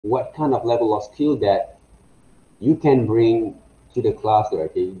what kind of level of skill that you can bring to the class there,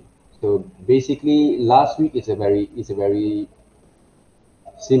 okay? So basically last week is a very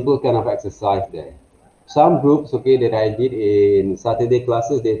simple kind of exercise there. Some groups, okay, that I did in Saturday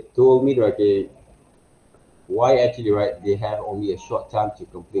classes, they told me that, okay, why actually, right, they have only a short time to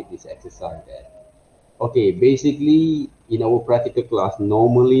complete this exercise there. Okay, basically in our practical class,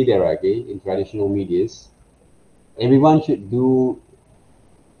 normally there, okay, in traditional medias, everyone should do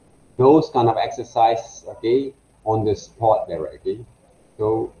those kind of exercise, okay, on the spot there, okay.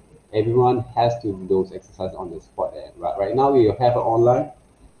 So everyone has to do those exercises on the spot there. Right now we have it online.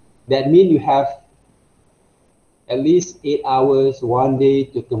 That means you have at least 8 hours one day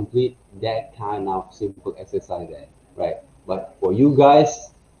to complete that kind of simple exercise there, right? But for you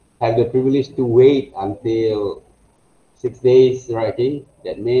guys have the privilege to wait until 6 days, right? Okay,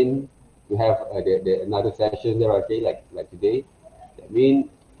 that means you have another session there, okay, like today. That means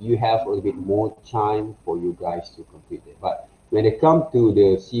you have a little bit more time for you guys to complete it. But when it comes to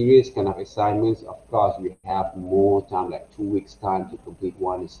the serious kind of assignments, of course, we have more time, like 2 weeks time to complete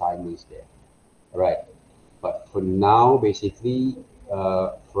one assignments there. All right. But for now, basically,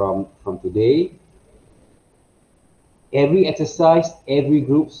 from today, every exercise, every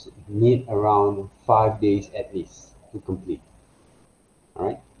groups need around 5 days at least to complete. All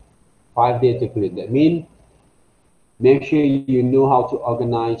right, 5 days to complete. That means make sure you know how to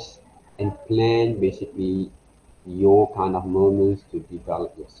organize and plan basically your kind of moments to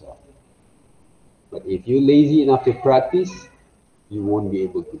develop yourself. But if you're lazy enough to practice, you won't be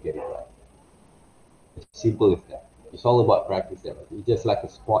able to get it right. As simple as that. It's all about practice there. Right? It's just like a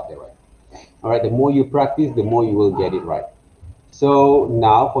sport there, right? All right, the more you practice, the more you will get it right. So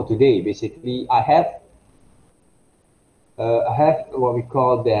now for today, basically, I have what we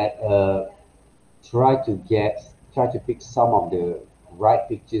call that try to pick some of the right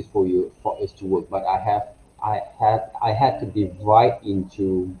pictures for you for us to work. But I had to divide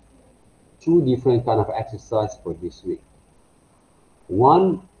into two different kind of exercise for this week.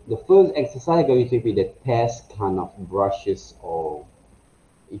 One, the first exercise going to be the test kind of brushes, or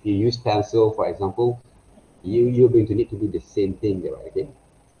if you use pencil, for example, you're going to need to do the same thing there, right? Okay?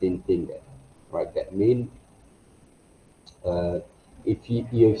 Same thing there, right? That means uh, if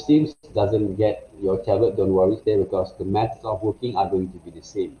your Sims doesn't get your tablet, don't worry there, because the methods of working are going to be the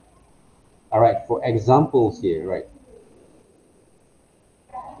same. All right, for examples here, right?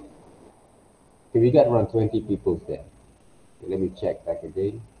 Okay, we got around 20 people there. Okay, let me check back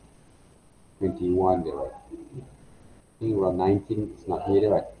again. 21 there, right? I think around 19 is not here,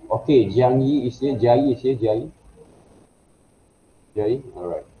 right? Okay, Jiang Yi is here. Jia Yi is here. Jia Yi. Jia Yi. All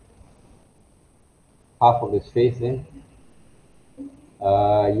right. Half of the space there.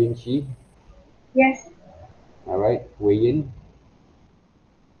 Yin Chi. Yes. All right. Wei Yin.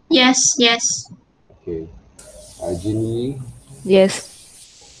 Yes, yes. Okay. Jin Yi.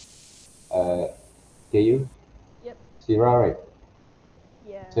 Yes. Uh, Tayu. Yep. Sira, right?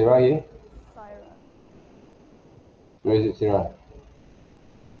 Yeah. Sira here. Syra. Where is it, Sira?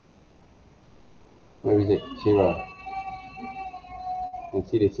 Where is it, Sira? And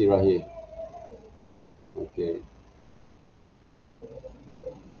see the Sira here. Okay.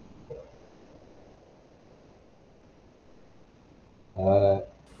 Uh,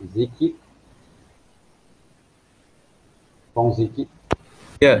 Zikit. Fong Zikit.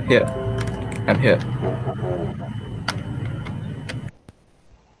 Here, here. I'm here.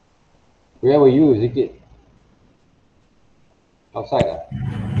 Where were you, Zikit? Outside, ah?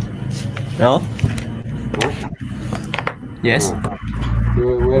 No? Huh? Yes?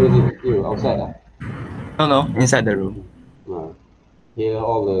 Where is it? You outside, ah? No, no. Inside the room. Hear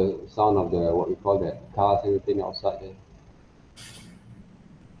all the sound of the what we call that cars, everything outside there.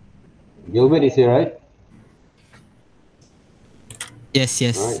 Gilbert is here, right? Yes,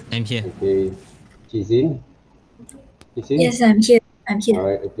 yes, All right. I'm here. Okay. Chizin. Chizin. Yes, I'm here. I'm All here.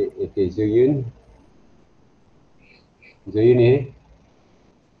 right. Okay. Okay. Zuyun. Zuyun here.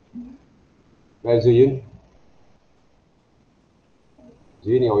 Where's Zuyun?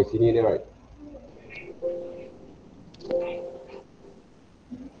 Zuyun is always sitting there, right?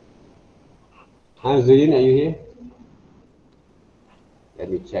 Hi, Zuyun, are you here? Let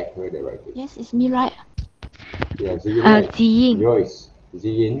me check her there, right? Yes, it's me, right? Yeah, Zuyun, right? Ziyin. Joyce.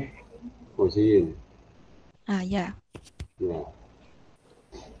 Zuyun. Oh, Zuyun. Yeah. Yeah.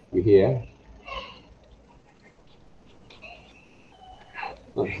 You here?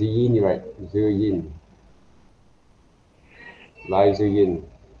 Not Ziyin, right? Zuyun. Lai Zuyun.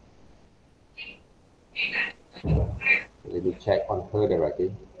 Let me check on her there,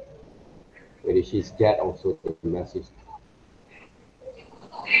 okay? Whether she's get also the message.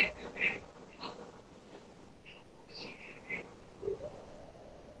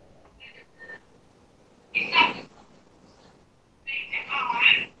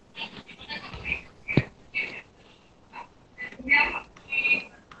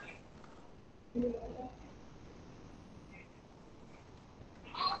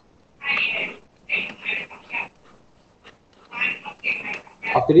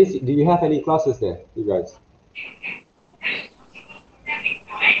 after this, do you have any classes there, you guys?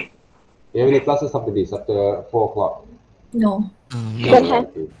 Do you have any classes after this, after 4 o'clock? No. No, right,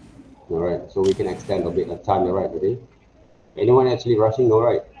 okay. All right, so we can extend a bit of time, all right, okay? Anyone actually rushing, all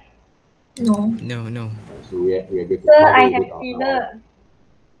right? No. No. So we are going to Sir, cover I a bit have of dinner.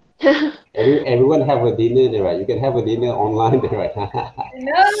 everyone have a dinner there, right? You can have a dinner online there, right? No.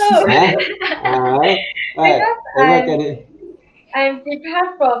 Huh? All right. Right. Everyone can. I'm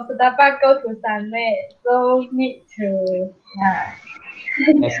prepared from Sudapa go to Sunway, so need to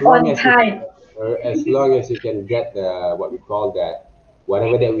As long on as time. as long as you can get the what we call that,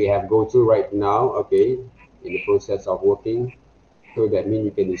 whatever that we have go through right now, okay, in the process of working, so that means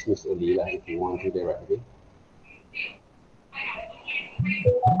you can dismiss early lah if you want to there, right? Okay.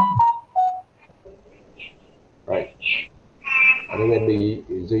 Right. I don't know whether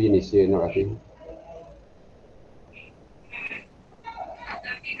Zuyin is here or not, I think.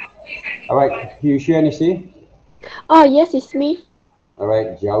 All right, Yushan is here. Oh, yes, it's me. All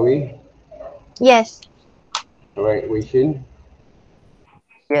right, Jiawi. Yes. All right, Wei Shin.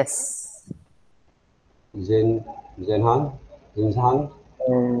 Yes. Zenhan.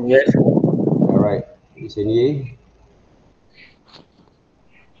 Yes. All right, Zenye.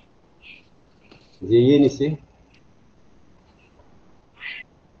 Ziyin is here.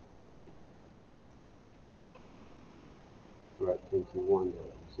 Right, 21.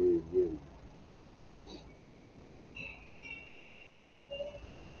 Ziyin.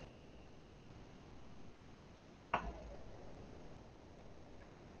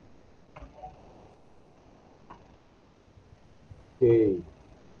 Okay.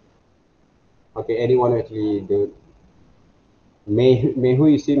 Okay, anyone actually do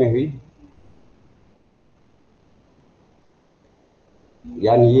Mehui is here, Mehui?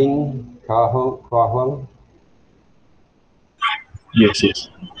 Yan Ying, Kua Huang. Yes.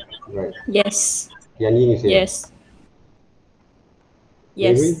 Right. Yes. Yan Ying is here. Yes.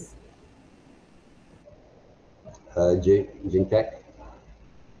 Mehui? Yes. Jing Tech.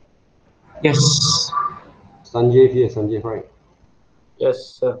 Yes. Sanjay here, Sanjay, right?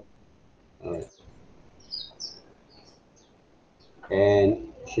 Yes, sir. All right. And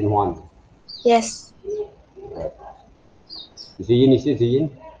Xinhuan. Yes. Right. Ziyin is here,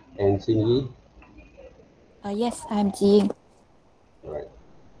 Ziyin. And Xin Yi. Yes, I'm Jing. All right.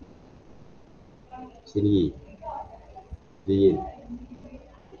 Xin Yi. Ziyin.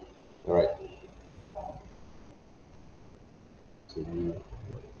 All right. Xin Yi.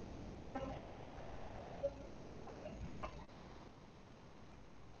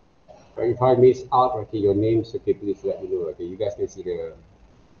 Right, if I miss out, okay, your names, okay, please let me know. Okay, you guys can see the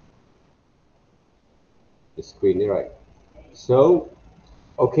screen there, right? So,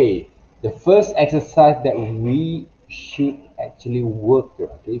 okay, the first exercise that we should actually work,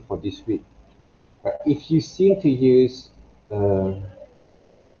 okay, for this week. Right, if you seem to use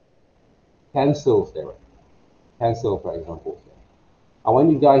pencils there, right? Pencil, for example, I want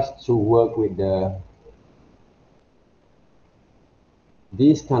you guys to work with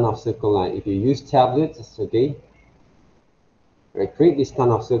this kind of circle line. If you use tablets, okay, right, create this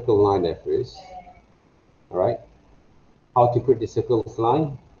kind of circle line there first. All right, how to create the circle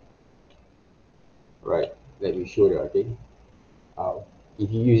line? Right, let me show you. Okay,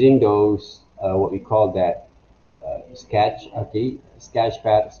 if you're using those what we call that sketch, okay, sketch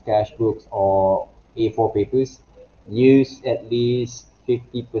pad, sketchbooks, or A4 papers, use at least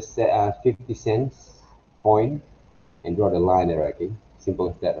 50%, 50 cents point and draw the line there. Okay, simple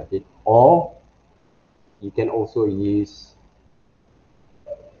as that. Okay, or you can also use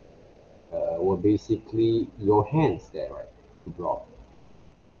well, basically your hands there, right, to draw.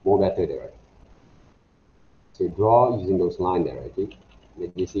 More better there, right? So draw using those lines there, right? Okay?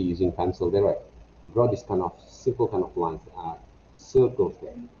 Like you see using pencil there, right? Draw this kind of simple kind of lines, circles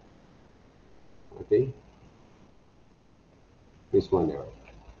there. Okay? This one there, right?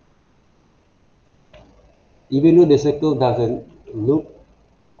 Even though the circle doesn't look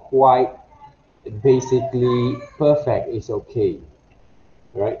quite basically perfect, it's okay,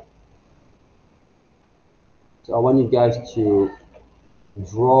 right? So I want you guys to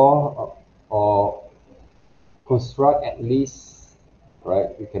draw or construct at least, right?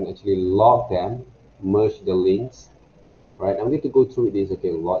 You can actually log them, merge the links, right? I'm going to go through this, okay,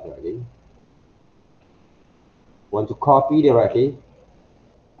 a lot already. Want to copy there, okay?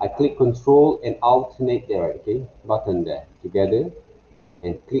 I click Control and alternate there, okay? Button there, together,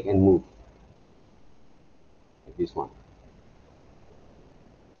 and click and move. Like this one.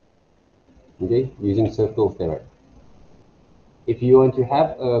 Okay, using circles there. If you want to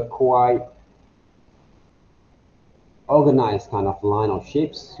have a quite organized kind of line of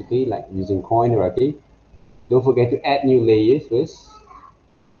shapes, okay, like using coin, okay. Don't forget to add new layers first.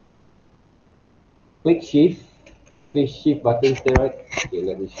 Click shift buttons there, right? Okay,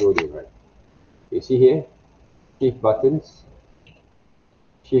 let me show you, right? You see here, shift buttons,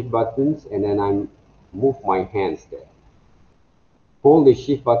 and then I move my hands there. Hold the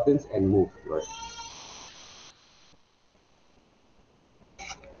shift buttons and move, right?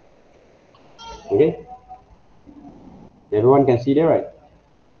 Okay? Everyone can see there, right?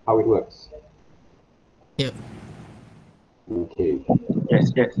 How it works. Yep. Okay.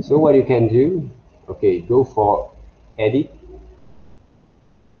 Yes, yes. So what you can do, okay, go for edit,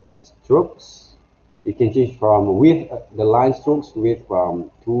 strokes. You can change from width, the line strokes width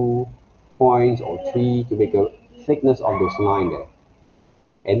from 2 points or 3 to make a thickness of those line there.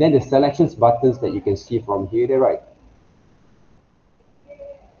 And then the selections buttons that you can see from here, there, right?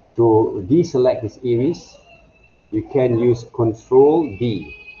 To deselect these areas, you can use Control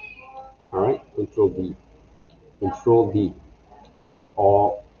D. All right, Control D,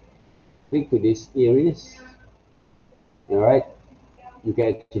 or click to these areas. All right, you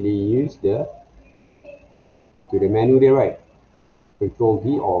can actually use the menu there, right? Control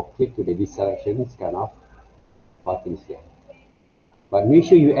D or click to the deselections kind of buttons there. But make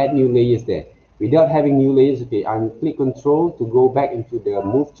sure you add new layers there. Without having new layers, okay, I'm click Control to go back into the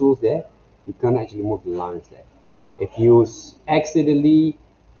move tools there. You can actually move the lines there. If you accidentally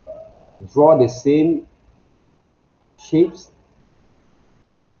draw the same shapes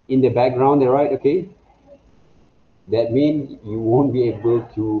in the background there, right? Okay, that means you won't be able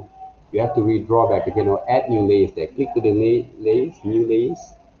to, you have to redraw back again or add new layers there. Click to the layers, new layers,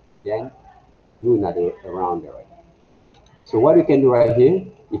 then do another around there, right? So what you can do right here,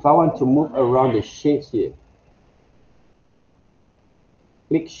 if I want to move around the shapes here,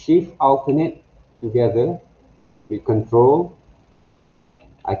 click shift alternate together with Control.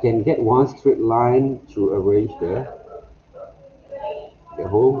 I can get one straight line to arrange the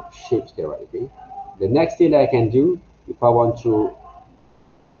whole shapes there, right? Okay. The next thing that I can do, if I want to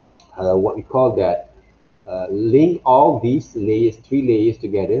what we call that, link all these layers, 3 layers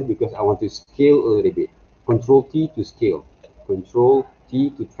together, because I want to scale a little bit. Control T to scale, Control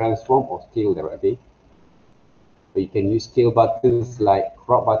T to transform or scale there, okay? So you can use scale buttons like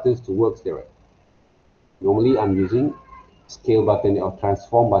crop buttons to work there. Normally I'm using scale button or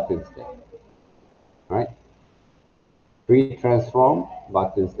transform buttons there, right? 3 transform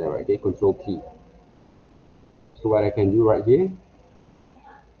buttons there, okay? Control T. So what I can do right here,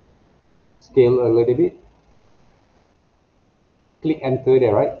 scale a little bit, click enter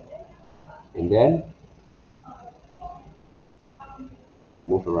there, right? And then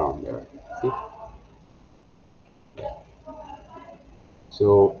move around there, see?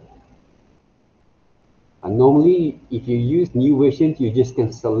 So normally if you use new versions, you just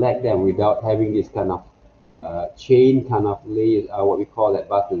can select them without having this kind of chain kind of layers, what we call that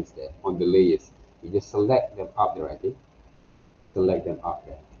buttons there on the layers. You just select them up there, okay? Select them up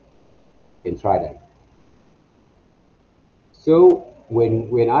there. You can try that. So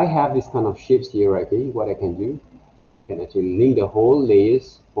when I have this kind of shapes here, okay, what I can do, I can actually link the whole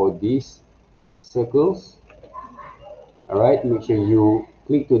layers for these circles. All right, make sure you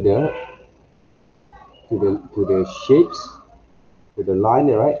click to the shapes, to the line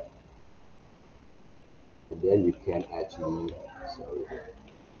there, right? And then you can actually, sorry,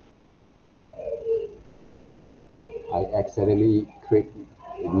 I accidentally create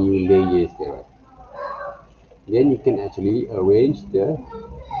new layers there, right? Then you can actually arrange the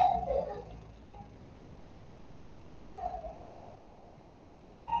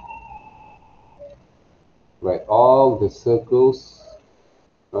right, all the circles,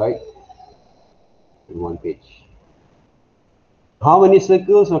 right, in one page. How many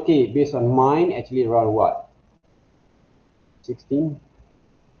circles? Okay, based on mine, actually around what? 16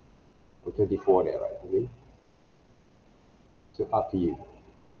 or 24 there, right? Okay. So up to you.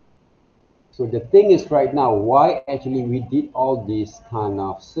 So the thing is right now, why actually we did all these kind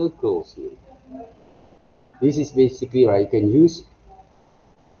of circles here? This is basically, right, you can use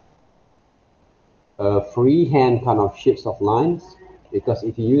freehand kind of shapes of lines, because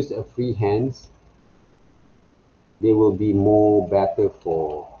if you use a freehands, they will be more better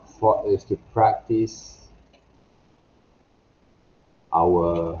for us to practice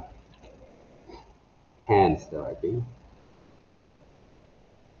our hands there, I think,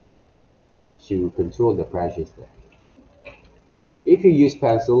 to control the pressures there. If you use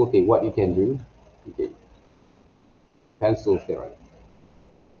pencil, okay, what you can do, okay, pencils there, right?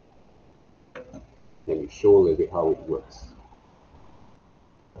 Let me show a little bit how it works.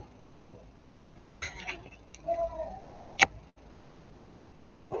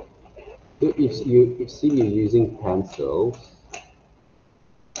 So if you're using pencils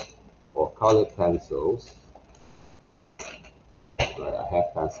or colored pencils, right, I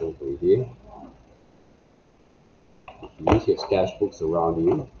have pencils over here. Use your sketchbooks around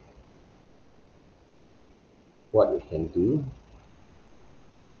you. What you can do,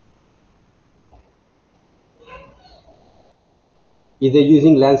 either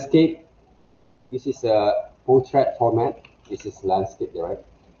using landscape, this is a portrait format, this is landscape, right?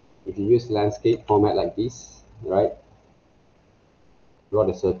 If you use landscape format like this, right, draw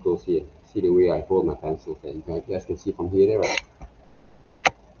the circles here. See the way I hold my pencil there. You guys can see from here, right?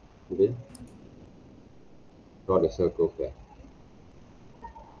 Okay. Draw the circles there.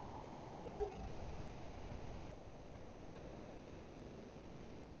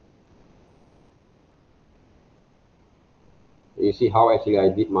 You see how actually I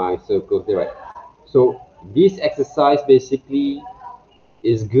did my circles there, right? So this exercise basically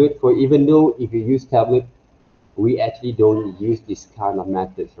is good for, even though if you use tablet, we actually don't use this kind of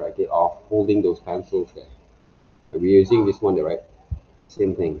methods, right? Okay, of holding those pencils there. We're using this one there, right?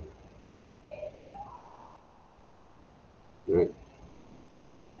 Same thing. Right?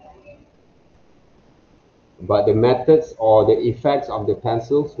 But the methods or the effects of the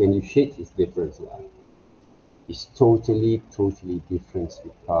pencils when you shade is different. Right? It's totally different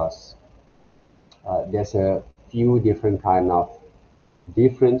because there's a few different kind of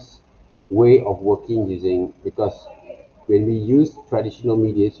different way of working using, because when we use traditional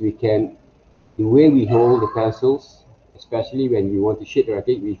medias, we can, the way we hold the pencils, especially when we want to shade, right?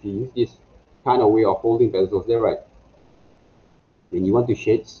 If you use this kind of way of holding pencils there, right? When you want to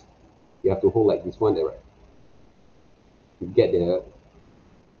shade, you have to hold like this one there, right? To get the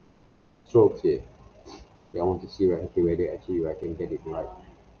strokes here. Okay, I want to see, right, okay, whether actually I can get it right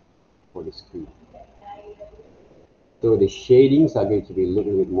for the screen. So the shadings are going to be a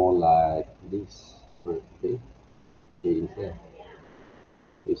little bit more like this, right? Okay, shadings there.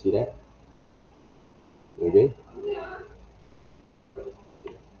 You see that? Okay.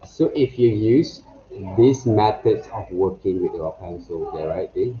 So if you use these methods of working with your pencil there,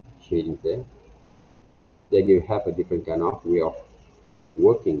 right? The shadings there, then you have a different kind of way of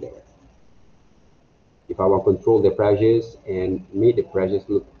working there. If I want to control the pressures and make the pressures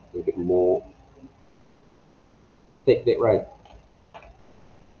look a little bit more thick, that right?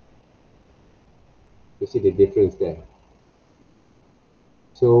 You see the difference there.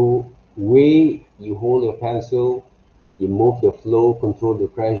 So way you hold your pencil, you move the flow, control the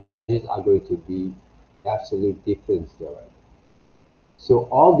pressures are going to be absolute difference there, right? So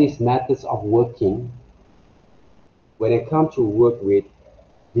all these methods of working, when it comes to work with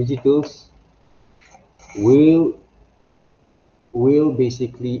digitals, will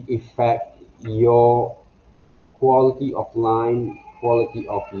basically affect your quality of line, quality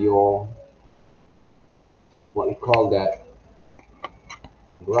of your, what we call that,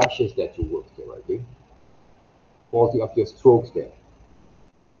 brushes that you work there, right? Okay? Quality of your strokes there,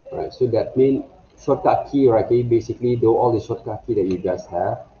 right? So that means shortcut key, right? Okay? Basically, though all the shortcut key that you guys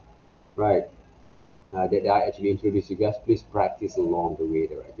have, right? That I actually introduced you guys, please practice along the way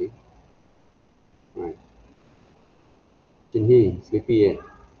there, right? Okay? Right. Can hear sleepy, eh?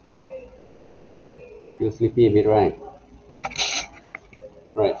 Feel sleepy a bit, right?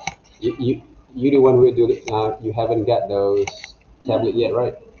 Right. You the one who do it. You haven't got those tablet yet,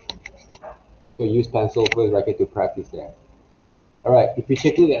 right? So use pencil first, right, to practice there. All right. If we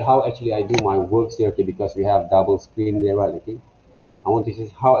check a look at how actually I do my works here, okay, because we have double screen there, right? Okay. I want to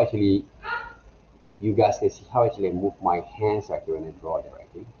see how actually you guys can see how actually I move my hands right here when I draw there, right?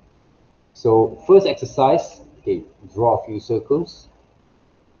 Okay. So first exercise, okay, draw a few circles.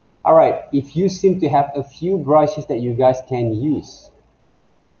 All right. If you seem to have a few brushes that you guys can use,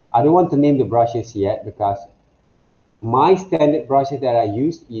 I don't want to name the brushes yet because my standard brushes that I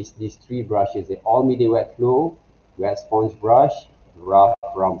use is these three brushes: the All Media Wet Flow, Wet Sponge Brush, Rough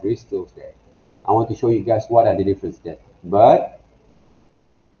from Bristol's there. I want to show you guys what are the difference there. But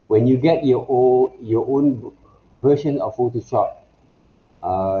when you get your own version of Photoshop,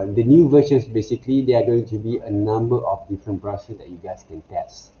 the new versions, basically they are going to be a number of different brushes that you guys can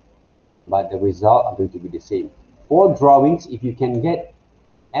test, but the result are going to be the same. For drawings, if you can get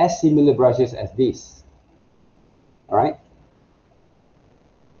as similar brushes as this, all right,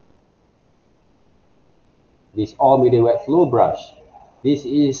 this All Media Wet Flow brush, this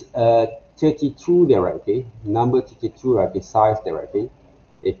is a 32 there, right? Okay, number 32, right? The size there, right? Okay,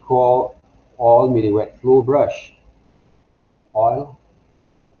 they call All Media Wet Flow brush, oil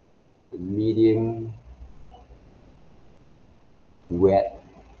medium wet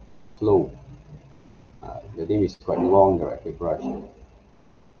flow. The name is quite long there, right? The brush.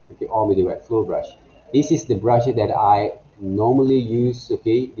 Okay, or with the wet flow brush. This is the brush that I normally use.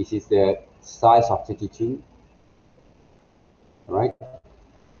 Okay, this is the size of 32. All right.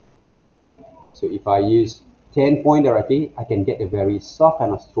 So if I use 10 pointer, okay, I can get a very soft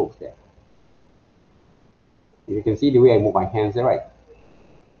kind of strokes there. You can see the way I move my hands there, right?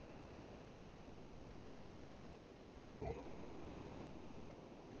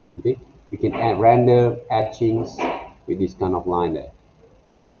 Okay, you can add random etchings with this kind of line there.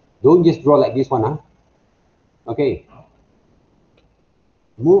 Don't just draw like this one, huh? Okay.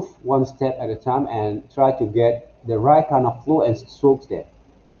 Move one step at a time and try to get the right kind of flow and strokes there.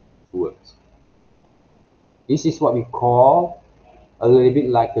 Works. This is what we call a little bit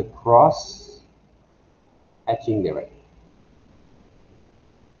like a cross etching there, right?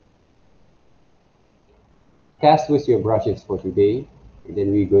 Test with your brushes for today, and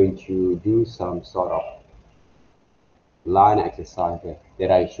then we're going to do some sort of line exercise there that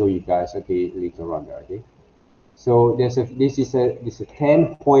I show you guys, okay, later on there, okay. So this is a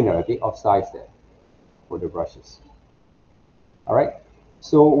 10 pointer, okay, of size there for the brushes. All right.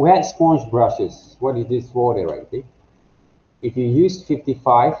 So wet sponge brushes, what is this for there, right? Okay? If you use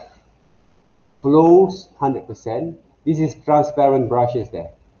 55, flows 100%. This is transparent brushes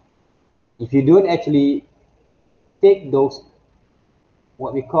there. If you don't actually take those,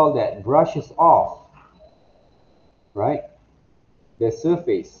 what we call that, brushes off, right, the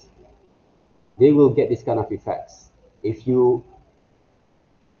surface, they will get this kind of effects. If you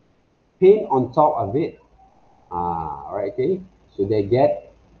paint on top of it, right, okay, so they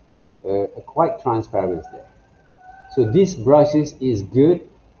get a quite transparent there. So these brushes is good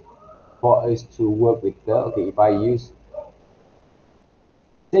for us to work with the, okay, if I use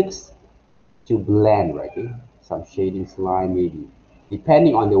 6 to blend, right, okay, some shading line maybe,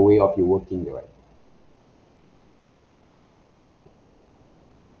 depending on the way of you working there, right.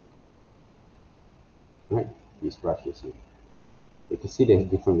 Right, these brushes here. You can see there's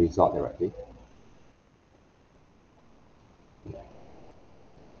different result there, right, okay.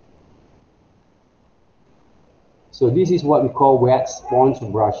 So this is what we call wet sponge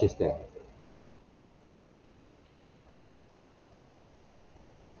brushes there.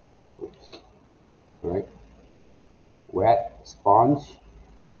 Right, wet sponge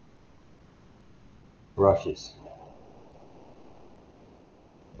brushes.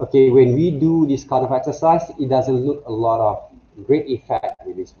 Okay, when we do this kind of exercise, it doesn't look a lot of great effect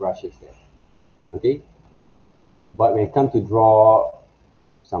with these brushes there. Okay, but when it comes to draw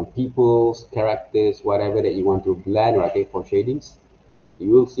some people's characters, whatever that you want to blend, right, okay, for shadings, you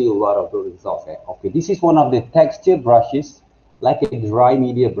will see a lot of those results there. Okay, this is one of the texture brushes, like a dry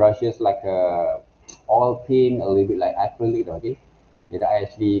media brushes, like a oil paint, a little bit like acrylic, okay, that I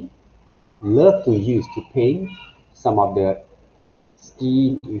actually love to use to paint some of the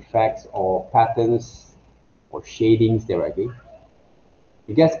scheme effects or patterns or shadings there, okay.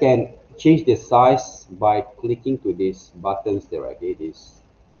 You guys can change the size by clicking to these buttons there, okay. This,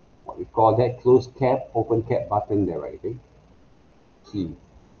 what we call that, close cap, open cap button there, right, okay. Key,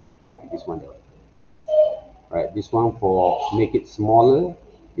 like this one there, right, this one for make it smaller,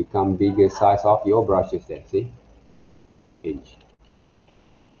 become bigger size of your brushes there, see, inch.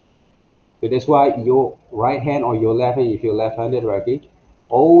 So that's why your right hand or your left hand, if you're left-handed, right, okay,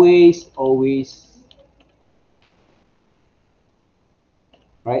 always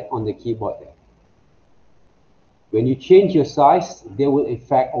right on the keyboard there. When you change your size, they will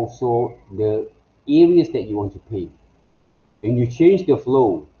affect also the areas that you want to paint. When you change the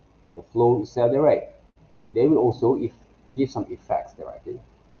flow itself there, right, they will also give some effects there, right, okay,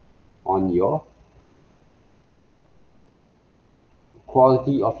 on your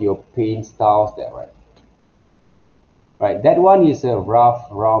quality of your paint styles there, right. Right, that one is a rough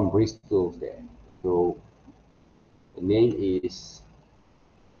round bristles there. So the name is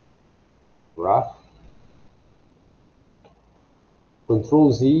rough.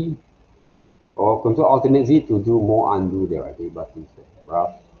 Control Z or Control Alternate Z to do more undo there, okay, buttons there.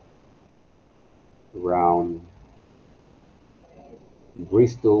 Rough round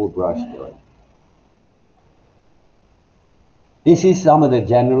Bristol brush there. This is some of the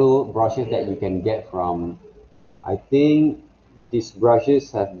general brushes that you can get from, I think these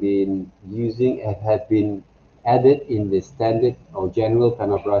brushes have been added in the standard or general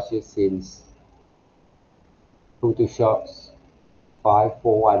kind of brushes since Photoshop's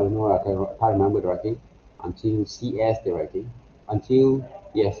 5.4, I don't know, I can't remember directly, until CS directly, until,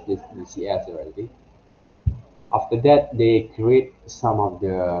 yes, the CS directly. After that, they create some of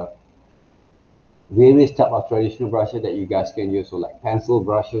the various type of traditional brushes that you guys can use, so like pencil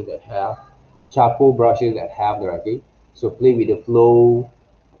brushes that have, charcoal brushes that have directly. So play with the flow,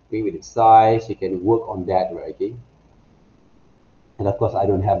 play with the size, you can work on that, right? Okay. And of course, I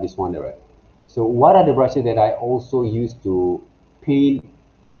don't have this one, right? So what are the brushes that I also use to paint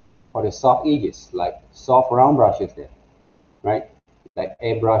for the soft edges, like soft round brushes there, right? Like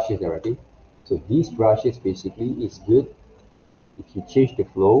air brushes there, okay? So these brushes basically is good if you change the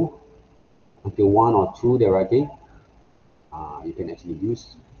flow until 1 or 2 there, okay? You can actually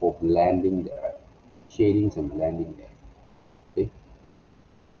use for blending there, shadings and blending there, okay?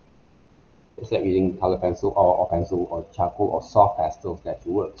 It's like using color pencil or pencil or charcoal or soft pastels that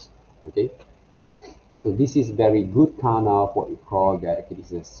works, okay? So this is very good kind of what we call that. Okay,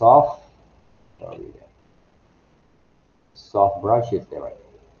 this is a soft, soft brushes there, right?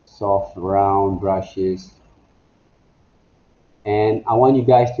 Soft round brushes. And I want you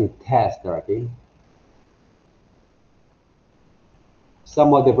guys to test, okay?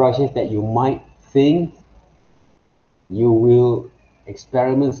 Some of the brushes that you might think you will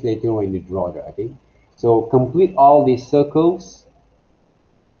experiment later when you draw there, okay? So complete all these circles,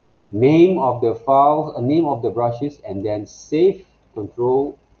 name of the files, name of the brushes, and then save,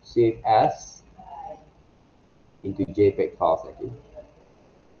 control, save as into JPEG files, okay?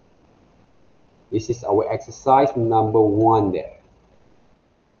 This is our exercise number 1 there.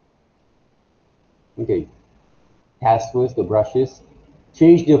 Okay, test first the brushes.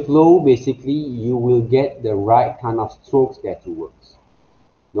 Change the flow, basically you will get the right kind of strokes that you work.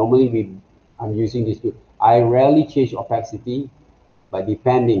 Normally I'm using this tool. I rarely change opacity, but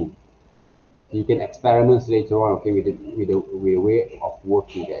depending, you can experiment later on, okay, with the way of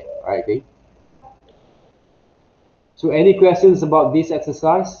working there. Alright, okay. So any questions about this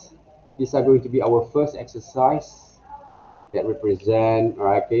exercise? These are going to be our first exercise that represent,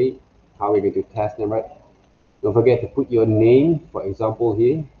 alright, okay, how we're going to test them, right? Don't forget to put your name, for example,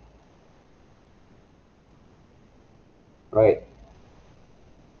 here. Right.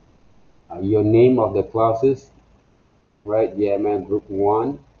 Your name of the classes, right? GML group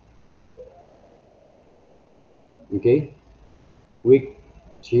 1. Okay. Week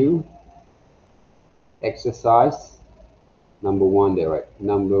 2. Exercise number 1 there, right?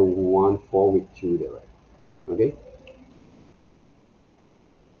 Number 1 for week 2 there, right? Okay.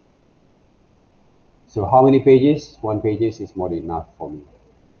 So how many pages? 1 page is more than enough for me.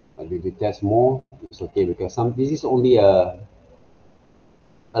 But if you test more, it's okay, because this is only a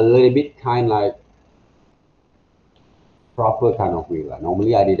little bit kind like proper kind of way. Like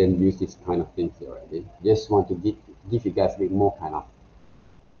normally I didn't use this kind of things here, right? Just want to give you guys a bit more kind of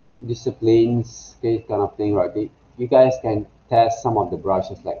disciplines, okay, kind of thing, right? You guys can test some of the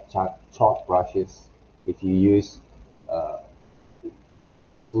brushes like chalk brushes. If you use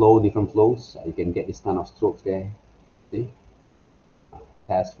different flows, you can get this kind of strokes there. See?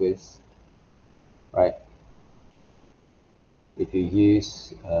 Test with, right? If you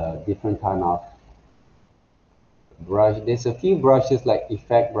use different kind of brush, there's a few brushes like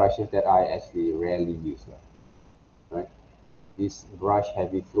effect brushes that I actually rarely use, right? These brush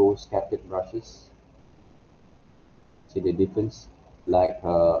heavy flow scattered brushes. See the difference? Like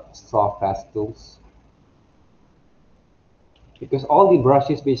soft pastels. Because all the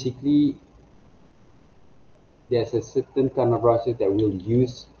brushes basically, there's a certain kind of brushes that we'll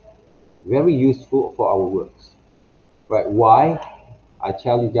use, very useful for our works. Right? Why? I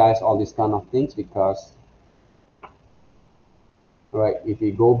tell you guys all these kind of things because, right, if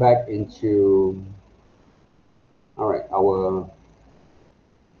we go back into, all right,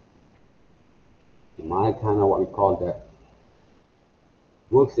 my kind of what we call that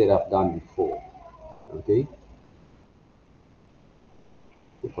works that I've done before, okay?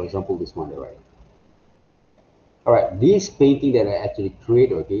 For example, this one, right? All right, this painting that I actually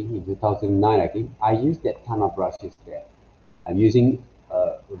created, okay, in 2009, okay, I used that kind of brushes there. I'm using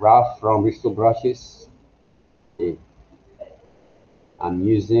rough from Bristol brushes. Okay. I'm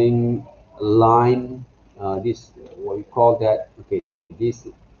using line, this, what we call that, okay, this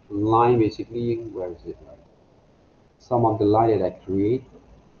line basically, where is it? Some of the line that I create,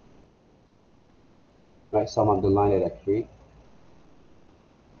 right, some of the line that I create.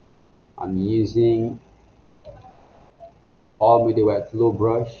 I'm using all media wet flow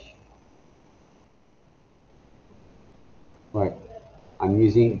brush, right. I'm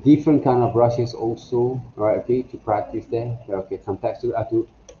using different kind of brushes also, right, okay, to practice there. Okay, some texture to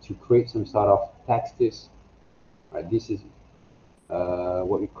create some sort of textures, right. This is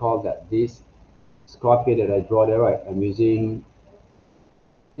what we call that, this scorpion that I draw there, right. I think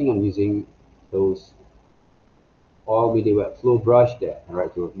I'm using those all media wet flow brush there,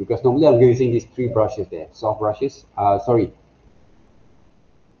 right, because normally I'm using these 3 brushes there, soft brushes,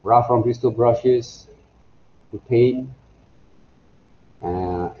 rough from Bristol brushes to paint,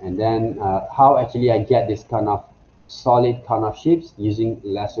 And then how actually I get this kind of solid kind of shapes using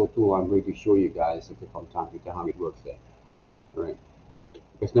lasso tool. I'm going to show you guys from time to time how it works there. All right.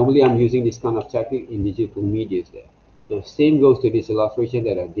 Because normally I'm using this kind of technique in digital medias there. The same goes to this illustration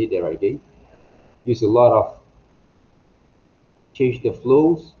that I did there again. Use a lot of change the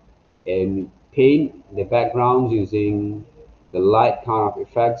flows and paint the backgrounds using the light kind of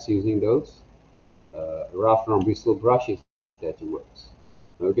effects using those rough and bristle brushes that it works.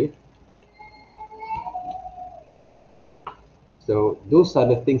 Okay. So those are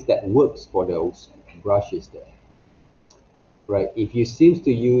the things that works for those brushes there. Right, if you seem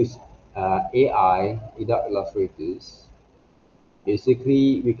to use AI, Adobe Illustrators,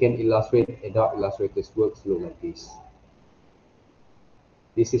 basically we can illustrate Adobe Illustrators workflow like this.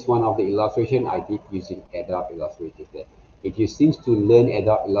 This is one of the illustration I did using Adobe Illustrators there. If you seem to learn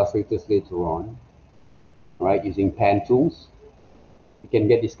Adobe Illustrators later on, right, using pen tools, you can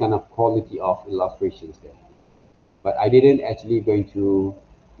get this kind of quality of illustrations there. But I didn't actually going to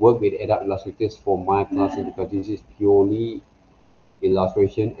work with Adobe Illustrators for my classes because this is purely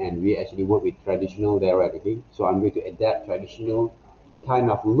illustration and we actually work with traditional there, right? Okay, so I'm going to adapt traditional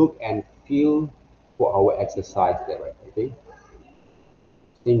kind of look and feel for our exercise there, right? Okay,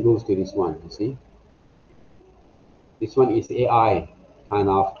 same goes to this one. You see, this one is AI kind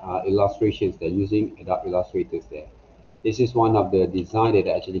of illustrations they're using Adobe Illustrators there. This is one of the design that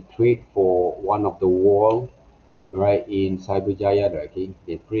I actually create for one of the wall, right, in Cyberjaya there. Okay,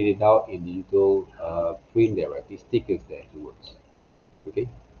 they print it out in digital print there, right? These stickers there to works. Okay,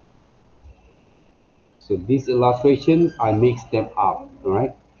 so these illustrations I mix them up, all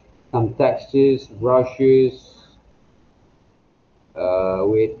right, some textures, brushes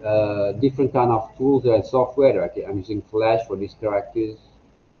with different kind of tools and software. Okay, I'm using Flash for these characters,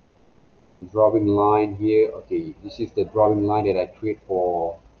 drawing line here. Okay, this is the drawing line that I create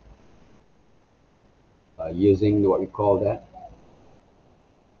for using what we call that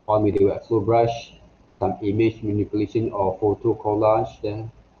on media workflow brush, some image manipulation or photo collage there,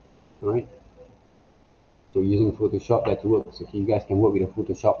 all right. So using Photoshop that works. Okay, you guys can work with a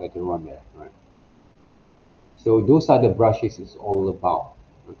Photoshop later on there, right? So those are the brushes it's all about.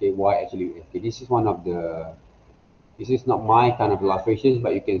 Okay, why actually? Okay, this is one of the. This is not my kind of illustrations,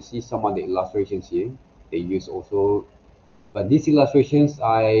 but you can see some of the illustrations here. They use also, but these illustrations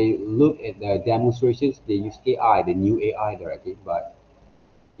I look at the demonstrations. They use AI, the new AI directly. But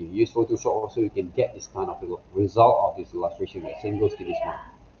if you use Photoshop, also you can get this kind of result of this illustration. The same goes to this one.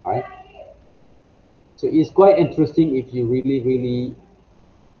 All right. So it's quite interesting if you really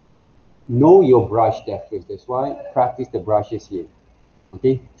know your brush depth. That's why practice the brushes here,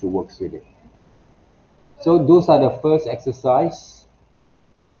 okay, to work with it. So those are the first exercise.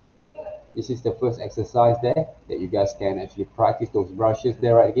 This is the first exercise there that you guys can actually practice those brushes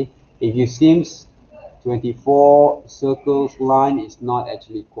there, right? Okay. If you seems 24 circles line is not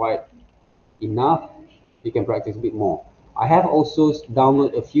actually quite enough, you can practice a bit more. I have also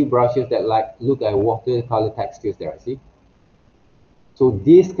downloaded a few brushes that look at watercolor textures there, see? So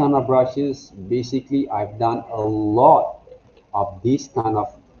these kind of brushes, basically I've done a lot of these kind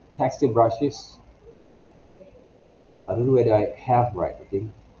of texture brushes. I don't know whether I have right, okay?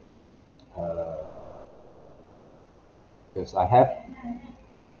 Because I have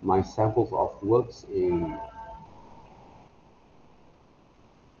my samples of works in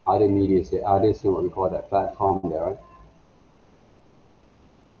other media, others, what we call that platform there, right?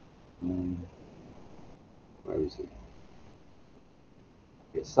 Where is it?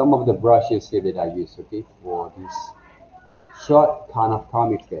 Okay, some of the brushes here that I use, okay, for this short kind of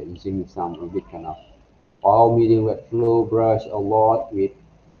comics there, using some a bit kind of all medium wet flow brush a lot with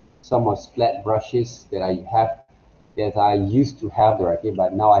some of splat brushes that I have, that I used to have there, okay,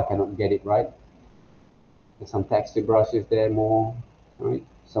 but now I cannot get it right. There's some texture brushes there more, right?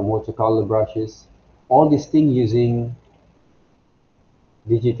 Some watercolor brushes, all these things using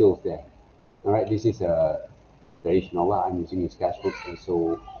digitals there. All right, this is a traditional. I'm using sketchbooks and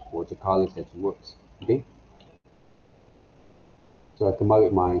so watercolors that works. Okay, so I come up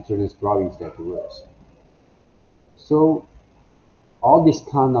with my children's drawings that works. So all these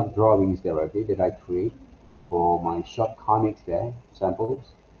kind of drawings there, okay, that I create for my short comics there,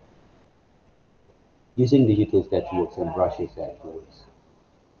 samples, using digitals that works and brushes that works.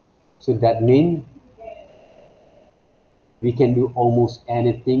 So that means we can do almost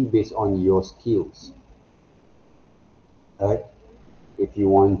anything based on your skills. Right? If you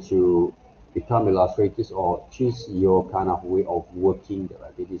want to become illustrators or choose your kind of way of working,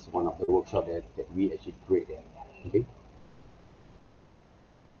 right? This is one of the workshops that we actually create there. Okay.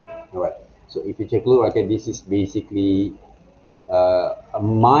 All right. So if you take a look, okay, this is basically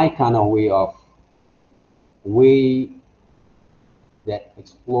my kind of way that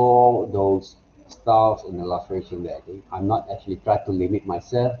explore those styles in illustration there. Okay? I'm not actually trying to limit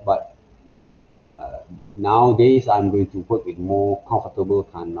myself, but nowadays I'm going to work with more comfortable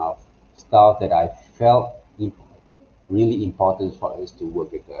kind of style that I felt really important for us to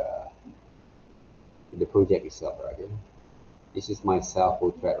work with the project itself. Right? Okay? This is my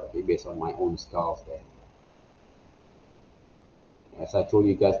self-portrait, okay, based on my own styles there. As I told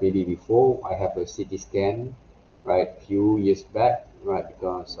you guys maybe before, I have a CT scan, right, few years back, right,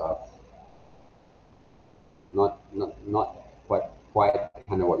 because of not quite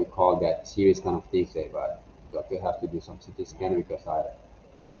kind of what we call that serious kind of things there, but doctor have to do some CT scan because I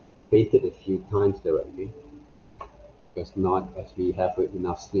fainted a few times there already, because not actually have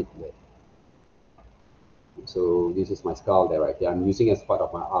enough sleep there. So this is my skull there right there. I'm using as part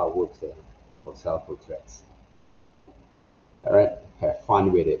of my artworks there for self-portraits. All right, have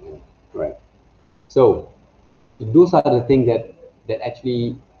fun with it, man. Right. So those are the things that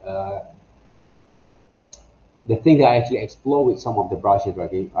actually the thing that I actually explore with some of the brushes.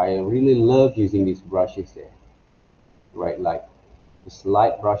 Right, I really love using these brushes there. Right, like the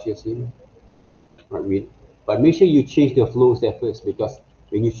slide brushes here. Right, but make sure you change the flows there first, because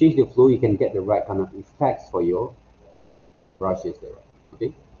when you change the flow, you can get the right kind of effects for your brushes there.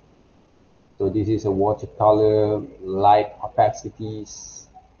 Okay. So this is a watercolor, light opacities,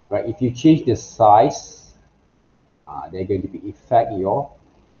 right? If you change the size, they're going to be affect your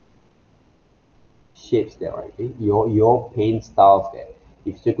shapes there, right? Okay? Your paint styles there.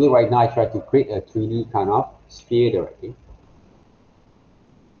 If particularly right now I try to create a 3D kind of sphere there, okay?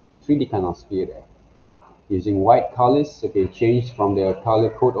 3D kind of sphere there. Using white colors, okay, change from the color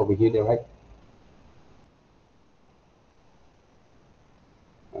code over here there, right?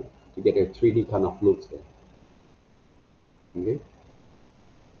 To get a 3D kind of looks there. Okay.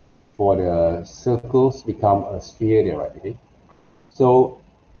 For the circles become a sphere there, right? Okay. So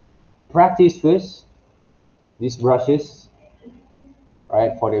practice first these brushes,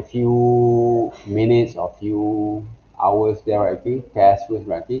 right, for a few minutes or few hours there, right? Okay. Test with,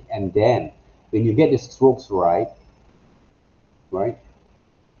 right? Okay. And then when you get the strokes right,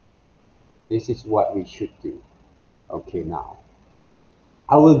 this is what we should do. Okay, now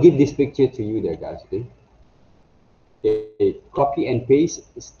I will give this picture to you there, guys. Okay. Okay, copy and paste,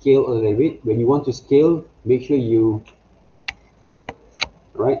 scale a little bit. When you want to scale, make sure you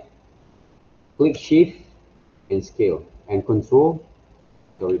click shift and scale, and control,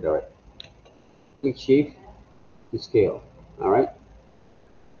 sorry, direct. Click shift to scale. All right.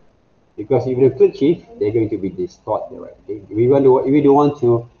 Because if you click shift, they're going to be distorted, right? Okay. We don't want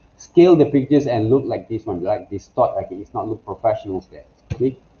to scale the pictures and look like this one, like distort, like it's not look professional there.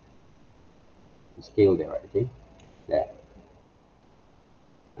 Click scale there, right? Okay. There.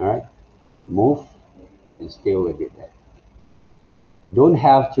 All right. Move and scale a bit there. Don't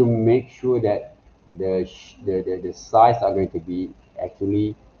have to make sure that the size are going to be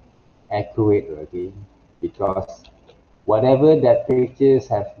actually accurate, okay? Because whatever that pictures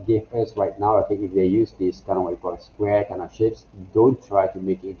have give us right now, I think if they use this kind of what we call square kind of shapes, don't try to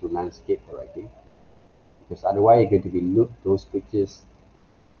make it into landscape, okay? Because otherwise you're going to be look those pictures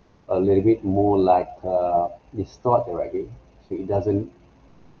a little bit more like distorted, okay? So it doesn't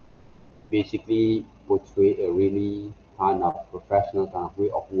basically portray a really kind of professional kind of way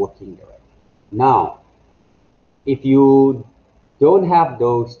of working there. Now, if you don't have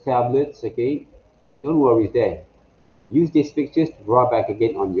those tablets, okay, don't worry there. Use these pictures to draw back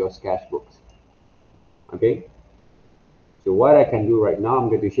again on your sketchbooks. Okay. So what I can do right now, I'm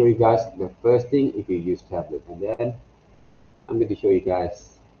going to show you guys the first thing if you use tablet, and then I'm going to show you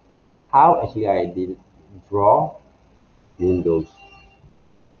guys how actually I did draw in those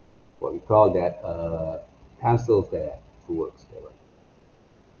what we call that pencils there to works there.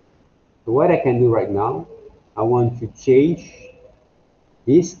 So what I can do right now, I want to change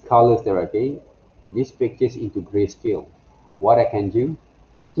these colors there, okay, these pictures into grayscale. What I can do,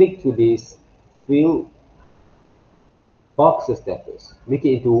 click to these fill boxes there first, make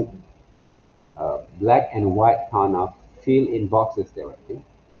it into black and white kind of fill in boxes there, okay.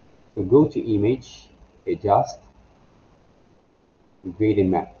 So go to image, adjust, gradient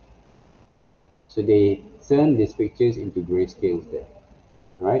map. So they turn these pictures into grayscales there,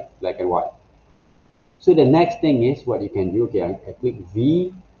 right? Black and white. So the next thing is what you can do. Okay, I click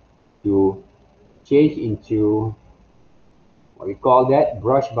V to change into what we call that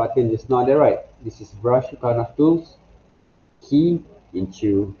brush button. Just not there, right? This is brush kind of tools. Key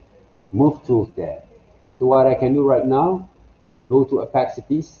into move tools there. So what I can do right now, go to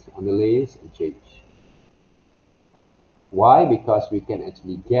opacities on the layers and change. Why? Because we can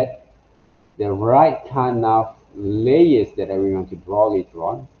actually get the right kind of layers that we want to draw later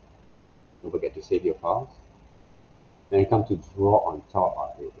on. Don't forget to save your files. Then come to draw on top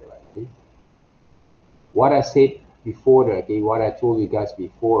of it, right? Okay? What I said before, okay, what I told you guys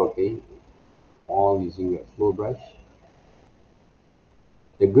before, okay, all using a flow brush.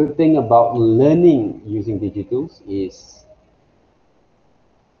 The good thing about learning using digitals is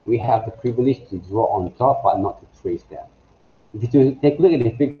we have the privilege to draw on top, but not to trace them. If you take a look at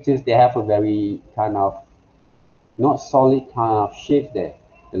the pictures, they have a very kind of not solid kind of shape there.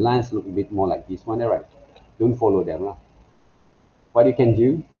 The lines look a bit more like this one, right? Don't follow them. Huh? What you can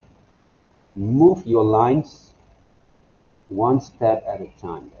do, move your lines one step at a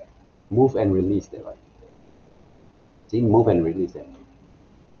time. Move and release them, right? See, move and release them.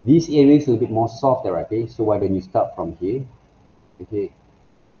 These areas are a bit more softer, okay? So why don't you start from here? Okay,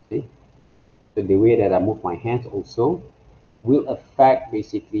 see? So the way that I move my hands also will affect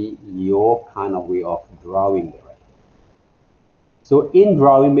basically your kind of way of drawing there. Right? So in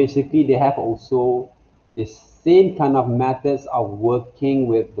drawing, basically, they have also the same kind of methods of working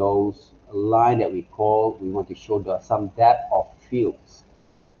with those line that we want to show some depth of fields.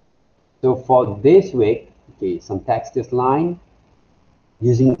 So for this week, okay, some textures line,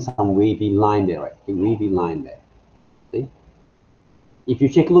 using some wavy line there, right? Okay, wavy line there. See? If you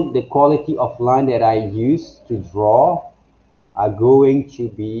check a look, the quality of line that I use to draw are going to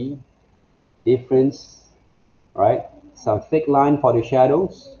be difference, right? Some thick line for the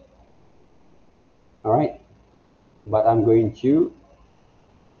shadows, all right? But I'm going to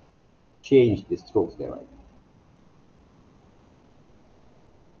change the strokes there, right?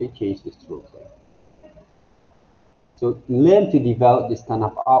 Okay, change the strokes there. So learn to develop this kind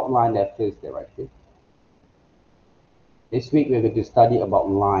of outline that fills there, right? Okay? This week we're going to study about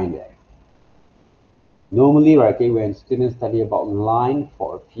line there. Normally, right, okay, when students study about line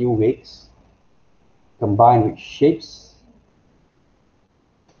for a few weeks, combined with shapes,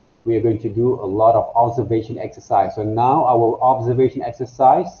 we are going to do a lot of observation exercise. So now our observation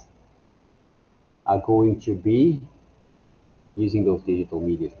exercise are going to be using those digital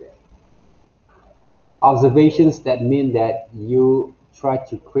media there. Observations that mean that you try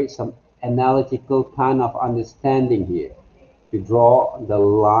to create some analytical kind of understanding here to draw the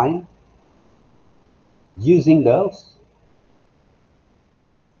line using those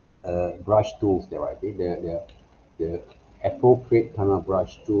brush tools there, right? The appropriate kind of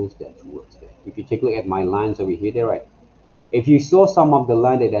brush tools that works there. If you take a look at my lines over here, there, right? If you saw some of the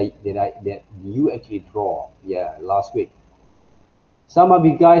line that you actually draw, yeah, last week. Some of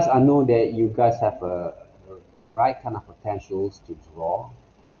you guys, I know that you guys have a right kind of potentials to draw.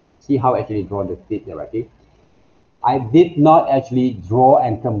 See how I actually draw the feet there, okay? I did not actually draw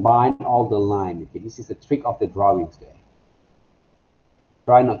and combine all the lines. Okay? This is a trick of the drawings there.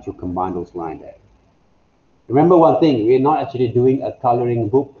 Try not to combine those lines there. Remember one thing, we're not actually doing a coloring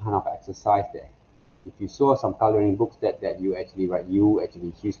book kind of exercise there. If you saw some coloring books that you actually write, you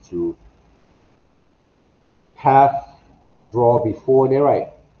actually used to have draw before there, right?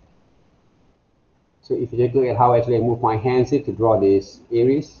 So if you take a look at how actually I move my hands here to draw these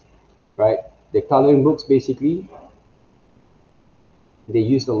areas, right? The coloring books basically, they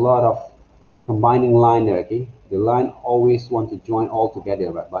use a lot of combining line there, okay? The line always want to join all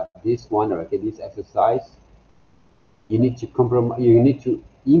together, right? But this one, okay, this exercise, you need to compromise, you need to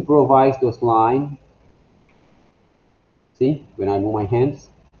improvise those lines. See, when I move my hands,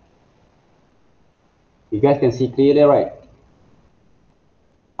 you guys can see clearly, right?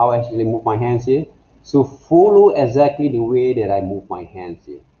 How I actually move my hands here. So follow exactly the way that I move my hands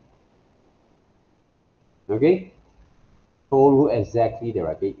here. Okay? Follow exactly there,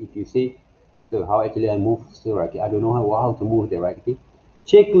 okay? If you see, so how actually I move, so right, okay? I don't know how to move there, right? Okay?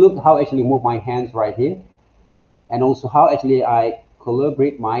 Check, look how I actually move my hands right here. And also how actually I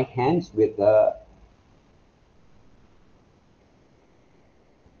collaborate my hands with the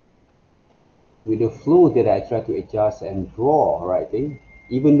flow that I try to adjust and draw, right? Okay?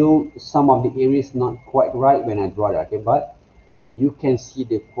 Even though some of the areas not quite right when I draw that, okay? But you can see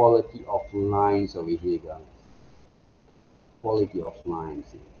the quality of lines over here, guys. Quality of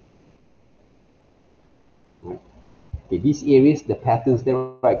lines here. Right? Okay, these areas, the patterns there,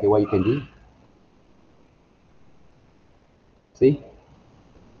 right? Okay, what you can do. See?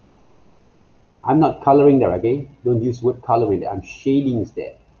 I'm not coloring there, okay? Don't use word coloring there. I'm shadings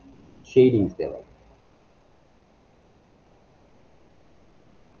there. Shadings there, right?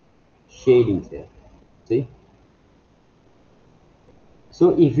 Shadings there. See?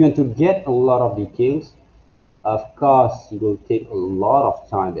 So if you want to get a lot of details, of course, it will take a lot of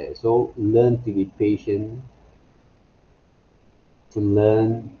time there. So learn to be patient. to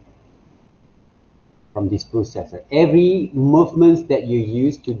learn from this process. Every movements that you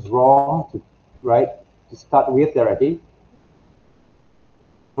use to draw, to start with already,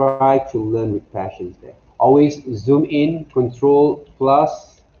 try to learn with passions there. Always zoom in, control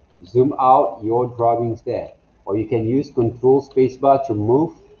plus, zoom out your drawings there. Or you can use control spacebar to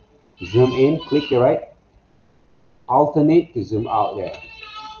move, zoom in, click the right, alternate to zoom out there.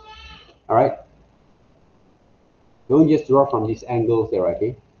 All right. Don't just draw from these angles there,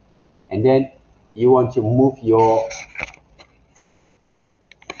 okay? And then you want to move your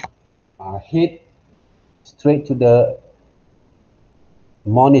head straight to the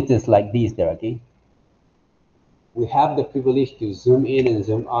monitors like this there, okay? We have the privilege to zoom in and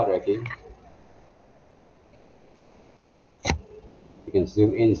zoom out, okay? You can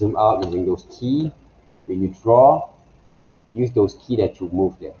zoom in, zoom out using those keys. When you draw, use those keys that you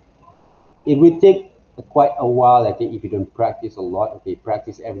move there. It will take quite a while, okay, if you don't practice a lot. Okay,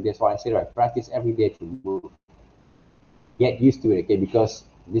 practice every day. That's why I say, right, practice every day to move. Get used to it, okay, because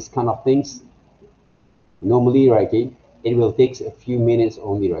this kind of things, normally, right, okay, it will take a few minutes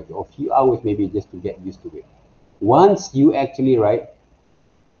only, right, or a few hours maybe just to get used to it. Once you actually, right,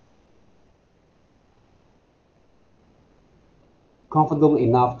 comfortable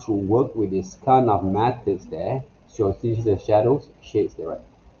enough to work with this kind of methods there, so this is the shadows, shades there, right,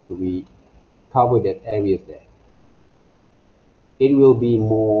 so we cover that areas there. It will be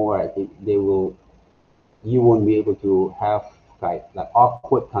more, I think, you won't be able to have like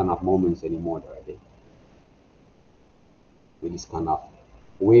awkward kind of moments anymore there, I think, with this kind of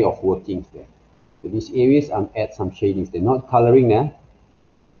way of working there. So these areas, I'm add some shadings there, not coloring there.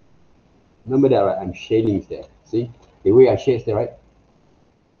 Remember that, right? I'm shadings there. See the way I shades there, right?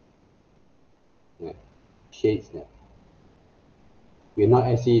 Yeah, shades there. We're not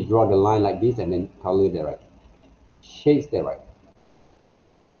actually draw the line like this and then color there, right? Shades there, right?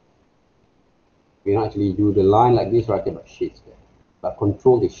 We don't actually do the line like this, right? But shades there. But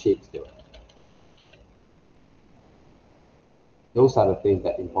control the shapes there. Those are the things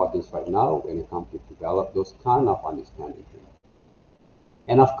that important right now when it comes to develop those kind of understanding.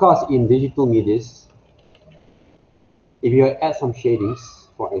 And of course, in digital medias, if you add some shadings,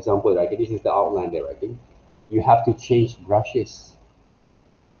 for example, right, this is the outline there, right? You have to change brushes.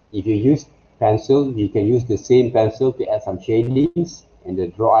 If you use pencil, you can use the same pencil to add some shadings and the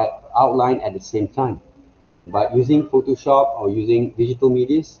draw outline at the same time. But using Photoshop or using digital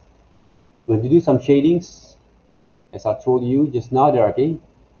medias, when you do some shadings, as I told you just now there, okay, you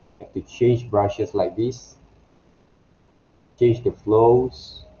have to change brushes like this, change the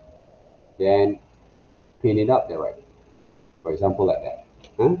flows, then paint it up there, right? For example, like that.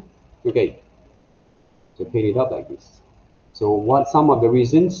 Huh? Okay. So paint it up like this. So what some of the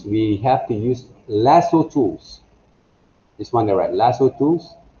reasons we have to use lasso tools. This one there, right? Lasso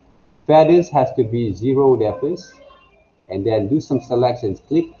tools. Feathers has to be zero there first, and then do some selections.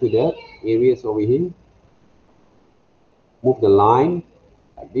 Click to the areas over here. Move the line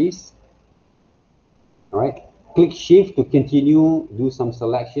like this. All right. Click shift to continue. Do some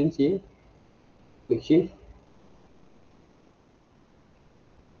selections here. Click shift.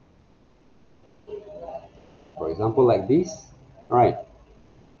 For example, like this. All right.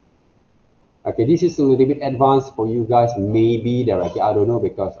 Okay, this is a little bit advanced for you guys. Maybe there, okay, I don't know,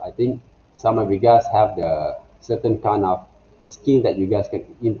 because I think some of you guys have the certain kind of skill that you guys can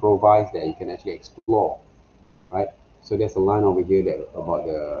improvise, that you can actually explore, right? So there's a line over here that about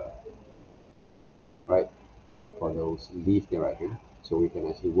the right for those leaves there, right here. So we can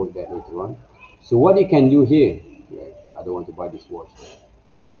actually work that later on. So what you can do here, right, I don't want to buy this watch.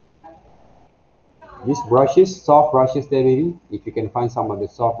 These brushes, soft brushes there, maybe if you can find some of the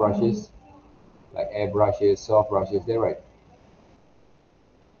soft brushes, like air brushes, soft brushes there, right?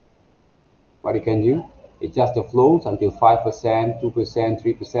 What you can do, adjust the flows until 5%, 2%,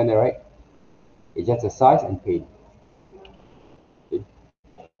 3% there, right? Adjust the size and paint. Okay.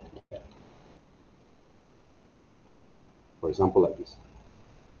 For example, like this.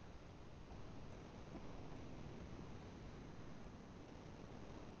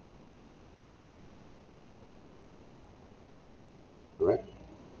 All right.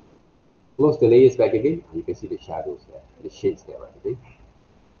 Close the layers back again, and you can see the shadows there, the shades there, right? Okay.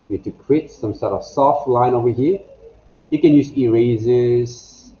 We need to create some sort of soft line over here. You can use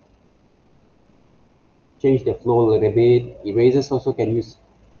erasers, change the flow a little bit. Erasers also can use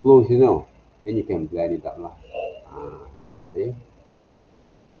flows, you know, and you can blend it up. Okay.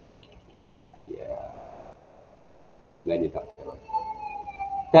 Yeah. Blend it up.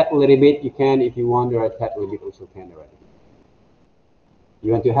 Tap a little bit, you can, if you want, right? Tap a little bit also can, right?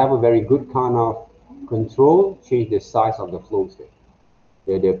 You want to have a very good kind of control, change the size of the flows there.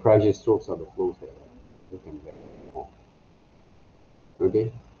 the pressure strokes of the flows there. You can get more.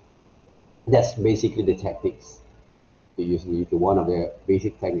 Okay, that's basically the techniques to use the one of the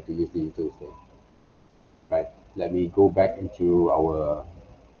basic techniques to use the utils there. Right. Let me go back into our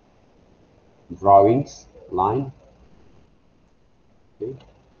drawings line. Okay.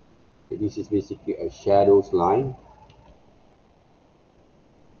 So this is basically a shadows line.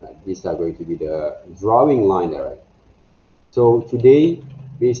 These are going to be the drawing line there. Right? So today,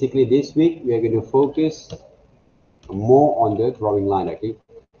 basically this week, we are going to focus more on the drawing line. Okay.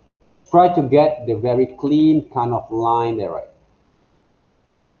 Try to get the very clean kind of line there. Right.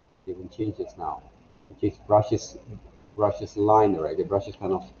 You can change this now. Change brushes line there. Right. The brushes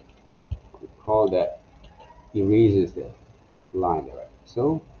kind of, we call that, erases the line there. Right.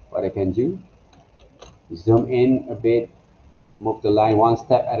 So what I can do, zoom in a bit, move the line one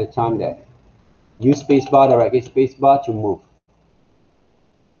step at a time there. Use spacebar there, right? Spacebar to move,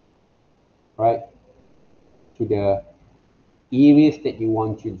 right, to the areas that you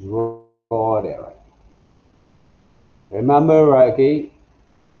want to draw there, right? Remember, right, okay,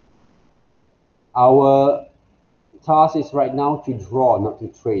 our task is right now to draw, not to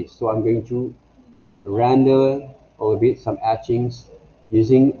trace. So I'm going to render a little bit, some etchings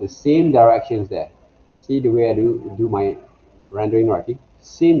using the same directions there. See the way I do my rendering, right? Okay?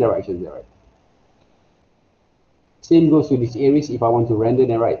 Same directions there, right? Same goes to these areas. If I want to render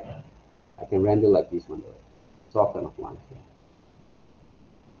them, right, I can render like this one, right? Soft kind of lines.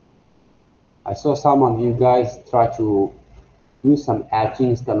 I saw some of you guys try to do some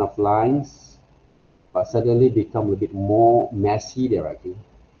etchings kind of lines, but suddenly become a little bit more messy there, right?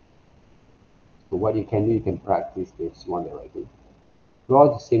 So what you can do, you can practice this one there, right?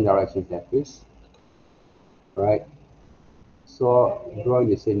 Draw the same directions like this, right? So drawing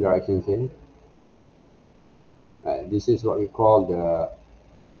the same directions in. This is what we call the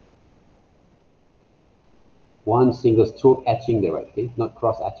one single stroke etching there, right? Okay? Not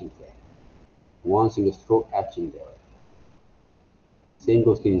cross etching there. One single stroke etching there. Same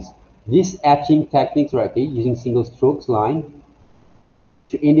goes to this. These etching techniques, right? Okay? Using single strokes line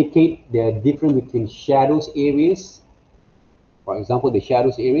to indicate the difference between shadows areas. For example, the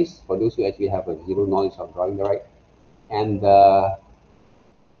shadows areas, for those who actually have a zero knowledge of drawing, right? And the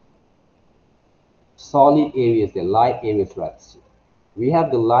solid areas, the light areas, right? We have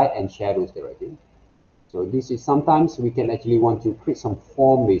the light and shadows there, right? So this is sometimes we can actually want to create some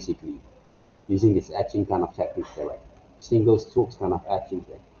form basically using this etching kind of technique there, right? Single strokes kind of etching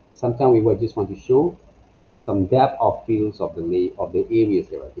there. Sometimes we will just want to show some depth of fields of the areas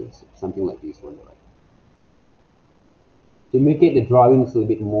there, right? So something like this one, right? To make it the drawings a little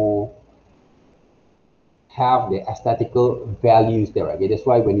bit more have the aesthetical values there, right? Okay? That's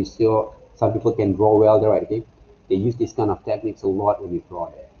why when you see some people can draw well there, right? Okay? They use this kind of techniques a lot when you draw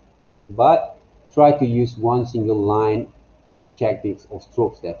there. But try to use one single line techniques or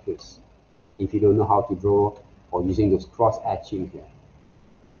strokes there first. If you don't know how to draw or using those cross etching here.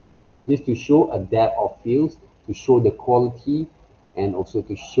 Just to show a depth of fields, to show the quality, and also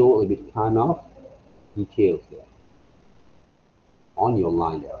to show a bit kind of details there on your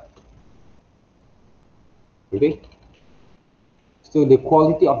line there. Okay? So the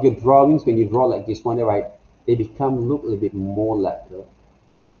quality of your drawings when you draw like this one, right, they become look a little bit more like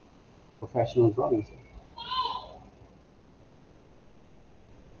professional drawings.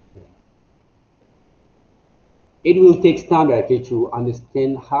 It will take time, okay, to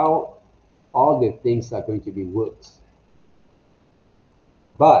understand how all the things are going to be worked.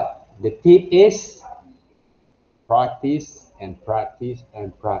 But the tip is practice and practice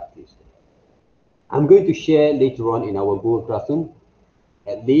and practice. I'm going to share later on in our Google Classroom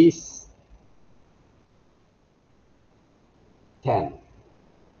at least 10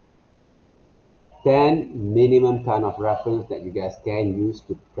 minimum kind of reference that you guys can use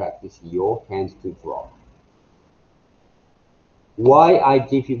to practice your hands to draw. Why I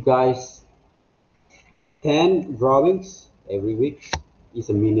give you guys 10 drawings every week is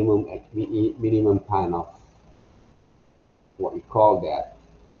a minimum kind of what we call that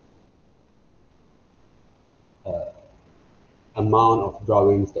amount of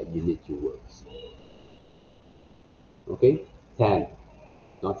drawings that you need to work. Okay, 10,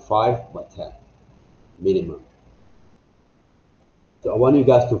 not 5, but 10 minimum. So I want you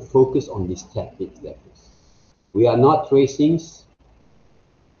guys to focus on these techniques like this. We are not tracings.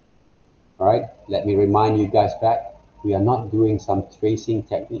 All right, let me remind you guys back. We are not doing some tracing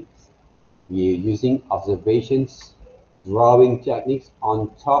techniques. We are using observations, drawing techniques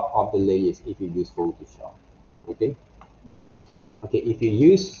on top of the layers if you use Photoshop. Okay. Okay, if you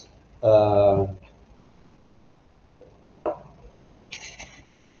use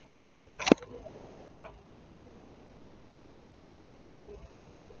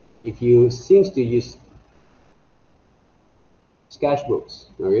if you seems to use sketchbooks,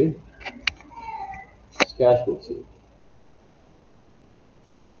 okay? Sketchbooks here.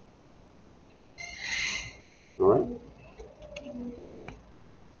 All right.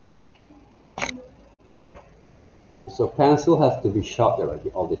 So pencil has to be sharp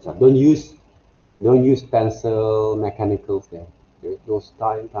all the time. Don't use pencil mechanicals there. Okay? Those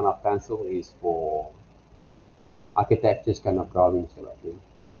kind of pencil is for architecture's kind of drawings, right?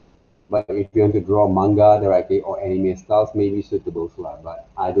 But if you want to draw manga, right, or anime styles, maybe suitable for that. But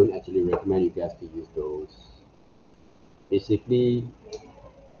I don't actually recommend you guys to use those. Basically,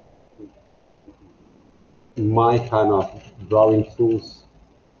 my kind of drawing tools,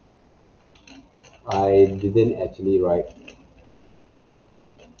 I didn't actually write.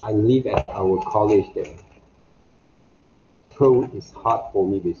 I live at our college there. So it's hard for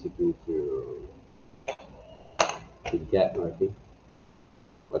me basically to get, okay?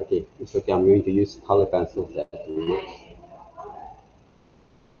 But okay, it's okay. I'm going to use color pencils that works.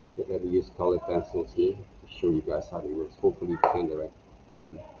 Okay, let me use color pencils here to show you guys how it works. Hopefully you can direct.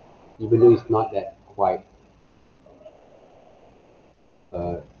 Even though it's not that quite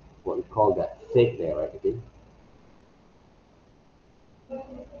what we call that thick there, right? Okay.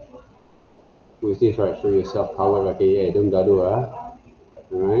 With this, right? Show yourself color, okay? Hey, don't gaduh, all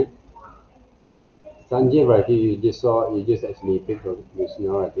right? Sanjay, right? You just actually picked the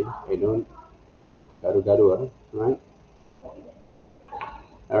smell, right? Hey, don't gaduh, right?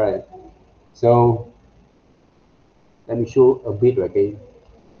 All right. So let me show a bit, okay,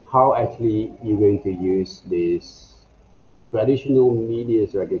 how actually you're going to use this traditional media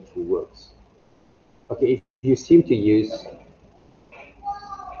to works. Okay, if you seem to use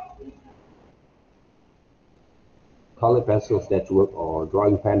color pencils that work, or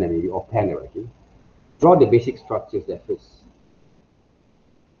drawing pen maybe, or pen, okay, draw the basic structures there first.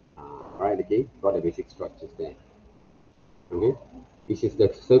 Right, okay, draw the basic structures there. Okay, this is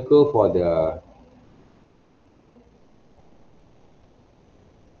the circle for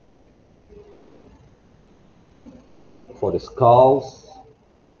the skulls.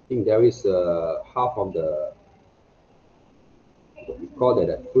 I think there is half of the, what we call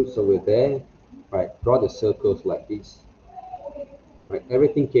that fruits over there. Right, draw the circles like this. Right,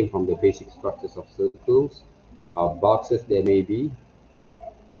 everything came from the basic structures of circles, boxes there may be.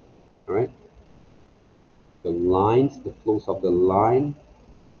 All right, the lines, the flows of the line.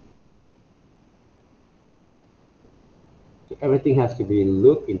 So everything has to be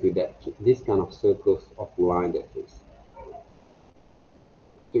looked into this kind of circles of line that is.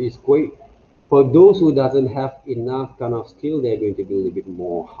 So it's quite, for those who doesn't have enough kind of skill, they're going to be a little bit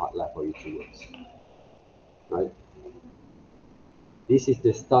more hard life for you to work. Right? This is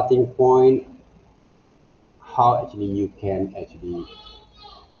the starting point, how actually you can actually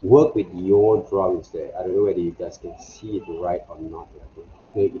work with your drawings there. I don't know whether you guys can see it right or not,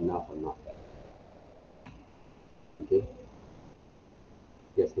 clear enough or not. Okay.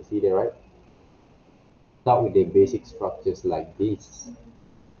 You guys can see there, right? Start with the basic structures like this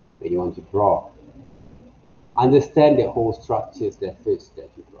when you want to draw. Understand the whole structures that first that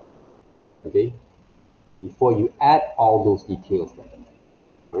you draw. Okay? Before you add all those details there.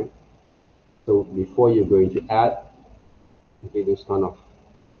 Right? So before you're going to add, okay, those kind of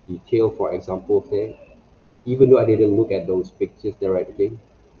detail, for example, say, even though I didn't look at those pictures there, right? Okay,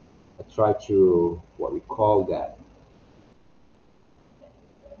 I try to, what we call that,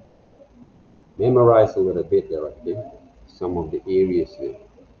 memorize a little bit there, right? Okay, some of the areas there,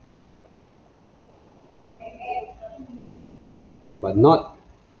 but not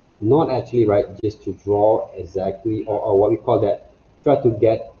actually, right, just to draw exactly, or what we call that, try to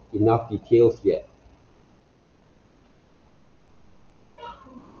get enough details yet.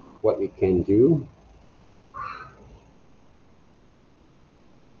 What we can do,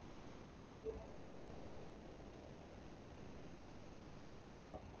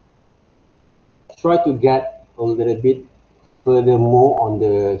 try to get a little bit furthermore on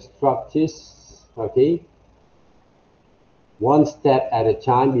the structures, okay, one step at a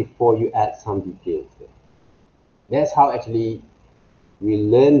time before you add some details there. That's how actually we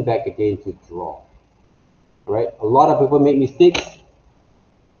learn back again to draw. All right, a lot of people make mistakes.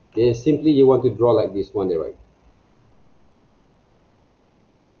 They simply, you want to draw like this one there, right?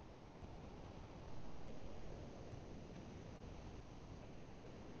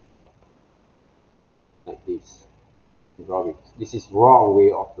 Like this, drawing. This is wrong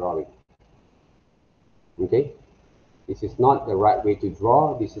way of drawing. Okay, this is not the right way to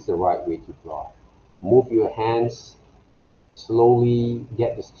draw. This is the right way to draw. Move your hands slowly,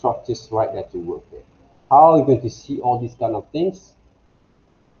 get the structures right that you work with. How are you going to see all these kind of things?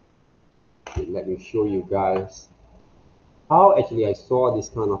 Okay, let me show you guys how actually I saw these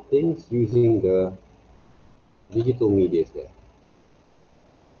kind of things using the digital medias there.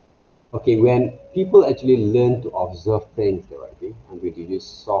 Okay, when people actually learn to observe things there, okay, I'm going to use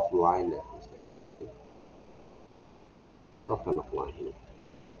soft line there instead. Okay. Soft kind of line here.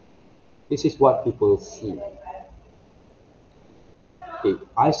 This is what people see. Okay,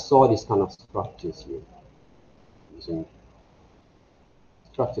 I saw this kind of structures here, using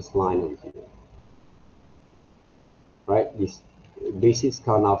structures line over here. Right, this basic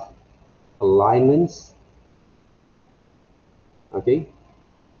kind of alignments. Okay,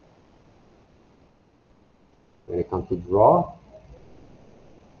 when it comes to draw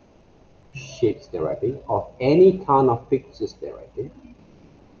shapes there, okay, of any kind of pictures there, okay.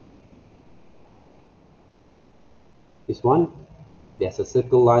 This one, there's a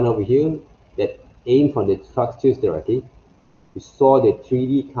circle line over here that aim for the structures there, okay. You saw the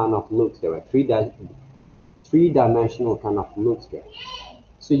 3D kind of looks there, right? Three-dimensional kind of looks there.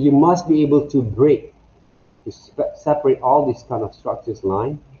 So you must be able to break, to separate all these kind of structures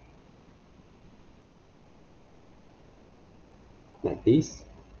line like this,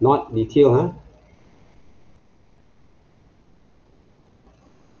 not detail, huh?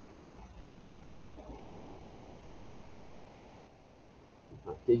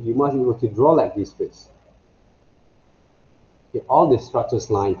 Okay, you must be able to draw like this first. Okay, all the structures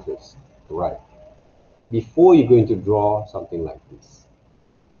line first, right? Before you're going to draw something like this.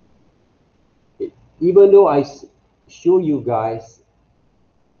 Okay, even though I show you guys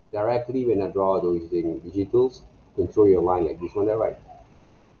directly when I draw those using digitals, control your line like this one there, right?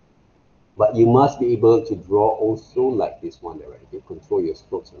 But you must be able to draw also like this one there, right? You control your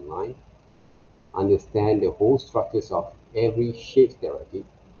strokes and line, understand the whole structures of every shape there, okay?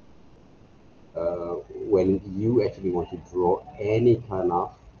 When you actually want to draw any kind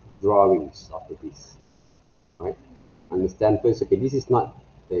of drawings of the piece, right? Understand first, okay, this is not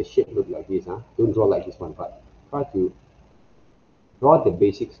the shape look like this, huh? Don't draw like this one, but try to draw the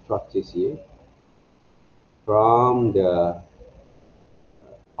basic structures here from the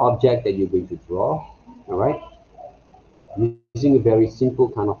object that you're going to draw, all right? Using a very simple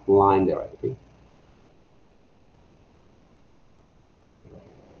kind of line there, okay?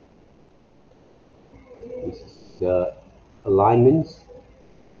 This is alignments,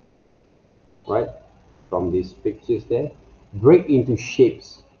 right? From these pictures there, break into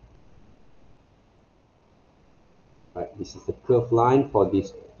shapes. Right, this is the curved line for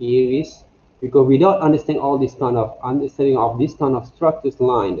this iris, because without understanding all this kind of understanding of this kind of structures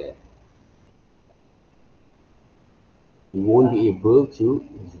line there, you won't be able to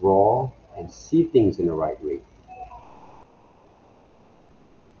draw and see things in the right way.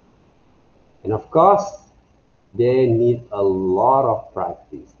 And of course, they need a lot of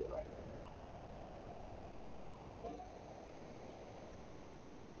practice there, right?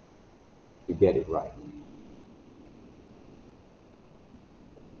 To get it right.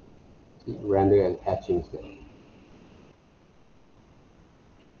 Render and etchings there.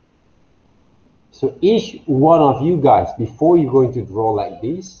 So each one of you guys, before you're going to draw like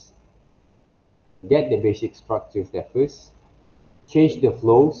this, get the basic structures there first. Change the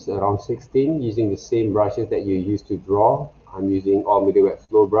flows around 16 using the same brushes that you used to draw. I'm using all media wet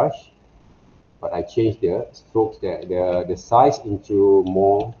flow brush, but I changed the strokes there, the size into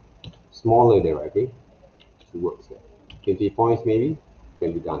more smaller there, okay? It works there. 20 points maybe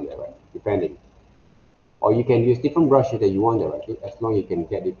can be done there, right? Depending. Or you can use different brushes that you want there, okay? As long as you can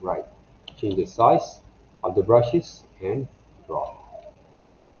get it right. Change the size of the brushes and draw.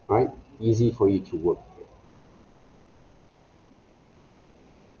 Right? Easy for you to work with.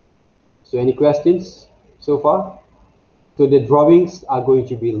 So any questions so far? So the drawings are going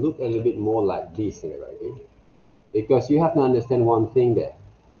to be look a little bit more like this here, right? Because you have to understand one thing that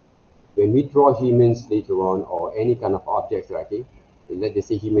when we draw humans later on or any kind of objects, right? Let's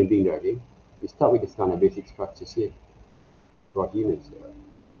say human being, right? We start with this kind of basic structures here. Draw humans there.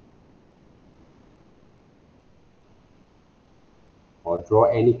 Or draw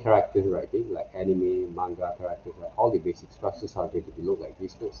any characters, right? Like anime, manga characters, right? All the basic structures are going to be look like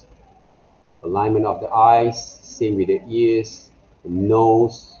this first. Alignment of the eyes, same with the ears, the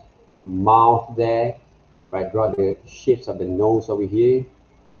nose, mouth there, right? Draw the shapes of the nose over here,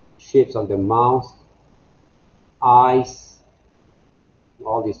 shapes of the mouth, eyes,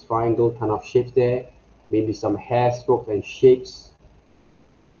 all these triangle kind of shapes there, maybe some hair strokes and shapes.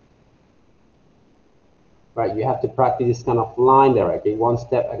 Right, you have to practice this kind of line there, okay? One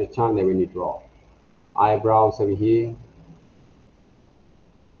step at a time there when you draw. Eyebrows over here.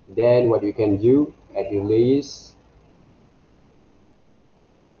 Then what you can do at your layers,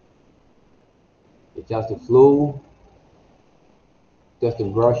 adjust the flow, adjust the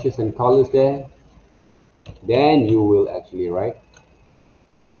brushes and colors there. Then you will actually, right,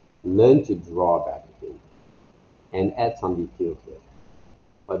 learn to draw back again and add some details there.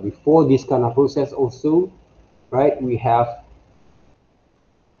 But before this kind of process also, right, we have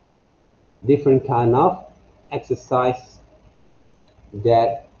different kind of exercise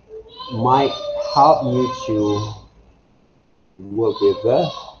that might help you to work with the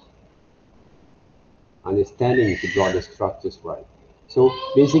understanding to draw the structures right. So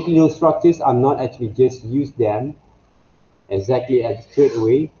basically those structures, I'm not actually just use them exactly as straight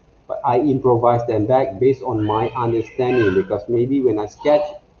away, but I improvise them back based on my understanding, because maybe when I sketch,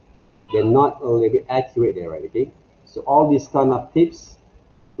 they're not a little bit accurate there, right? Okay. So all these kind of tips,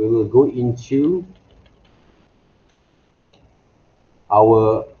 we will go into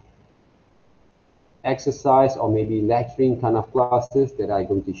our exercise or maybe lecturing kind of classes that I'm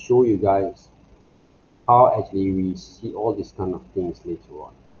going to show you guys how actually we see all these kind of things later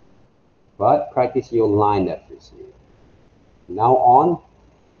on. But practice your line that first. Now on,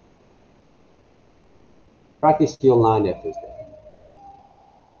 practice your line that first.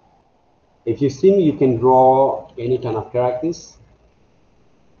 If you see me, you can draw any kind of characters.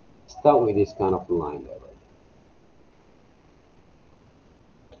 Start with this kind of line there.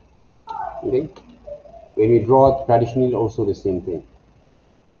 Okay. When we draw traditionally, also the same thing,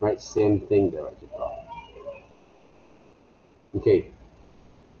 right? Same thing there to draw. Okay.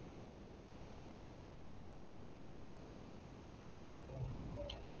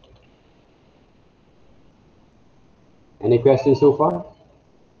 Any questions so far?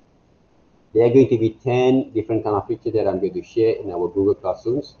 There are going to be 10 different kind of pictures that I'm going to share in our Google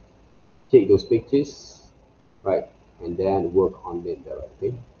Classrooms. Take those pictures, right, and then work on them there,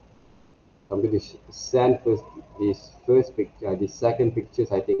 okay? I'm going to send first this first picture, the second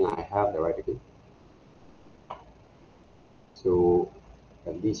pictures I think I have there, right, okay? So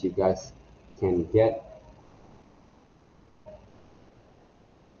at least you guys can get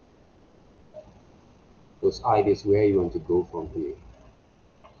those ideas where you want to go from here.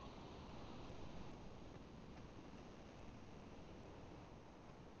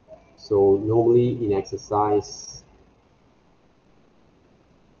 So normally in exercise,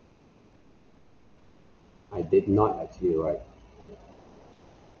 I did not actually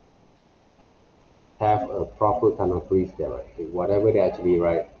have a proper kind of brief there, right? Okay, whatever they actually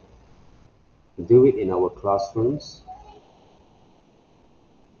write, do it in our classrooms.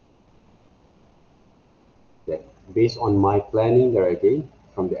 That based on my planning there again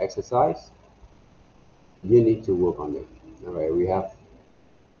from the exercise, you need to work on it. All right, we have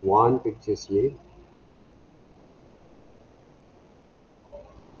one picture here.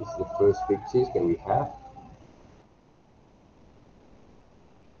 This is the first pictures that we have.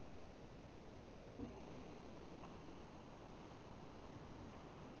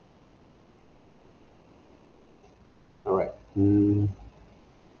 All right.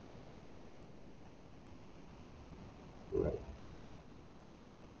 All right.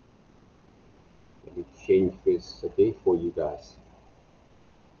 Let me change this, okay, for you guys.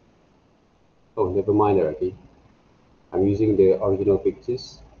 Oh, never mind there, okay. I'm using the original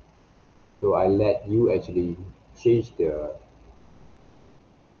pictures, so I let you actually change the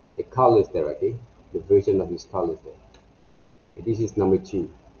colors there, okay, the version of these colors there. And this is number two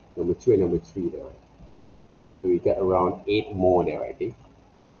and number 3 there. So we get around 8 more there, okay,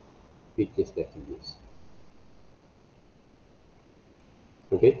 pictures that you use.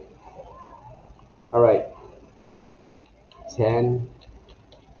 Okay. All right. 10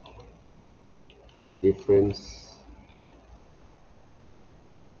 difference.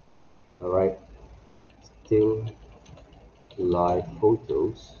 All right. Still live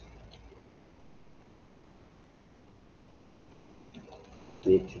photos.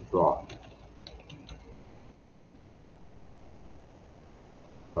 Need to draw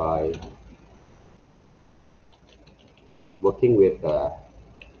by working with a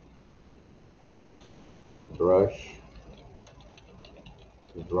brush,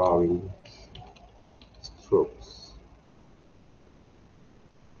 drawing, strokes,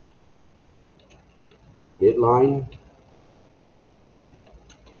 deadline,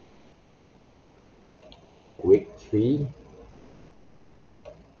 week 3,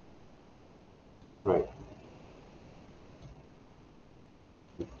 right,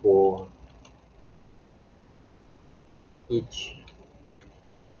 before each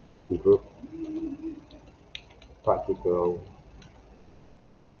group practical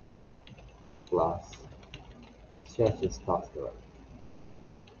class session starts there.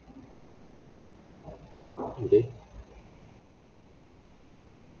 Okay.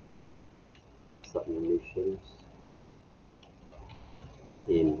 submissions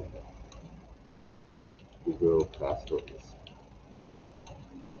in Google Classrooms.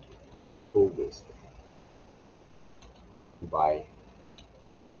 August by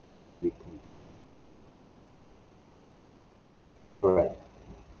weekly. All right.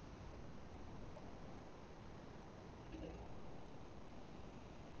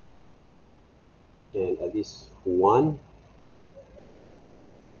 And at least one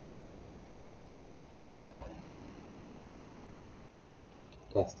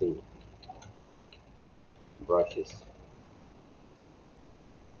testing brushes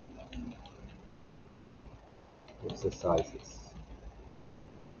exercises.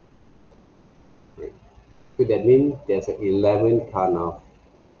 Right. So that means there's 11 kind of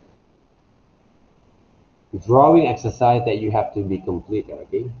drawing exercise that you have to be completed,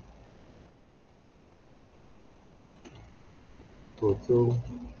 okay? Total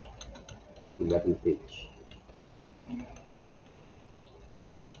 11 page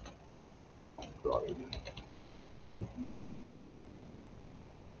drawing.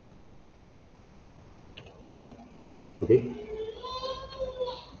 Okay.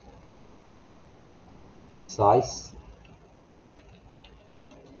 Size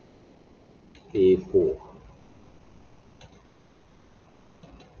A4.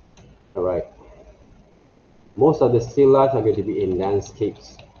 All right. Most of the still lifes are going to be in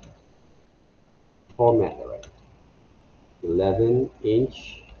landscapes format, all right? 11"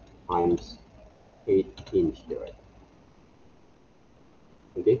 times 8" there, right?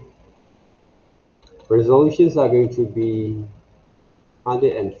 Okay. Resolutions are going to be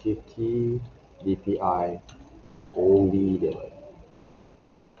 150 dpi only there, right?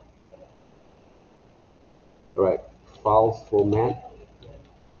 All right. Files format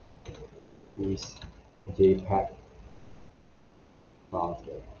is JPEG files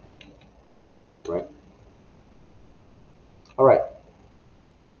there, right? All right.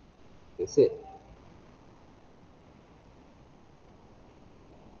 That's it.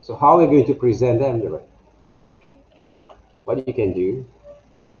 So how are we going to present them there, right? What you can do,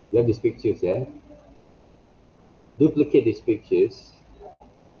 you have these pictures there. Duplicate these pictures.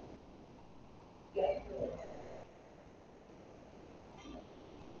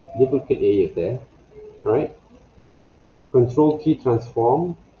 Duplicate areas there. All right. Control key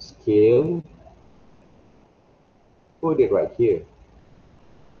transform, scale, put it right here.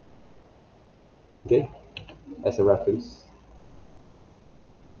 Okay, as a reference.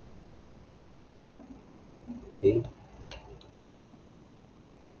 Okay.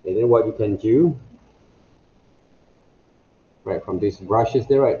 And then what you can do, right, from these brushes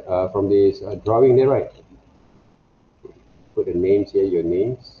there, right, from this drawing there, right, put the names here, your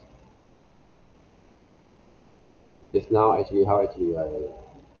names. Just now, actually, how actually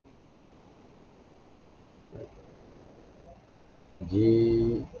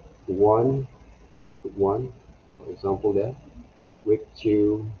G1, for example there, week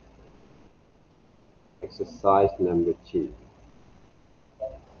 2, exercise number 2.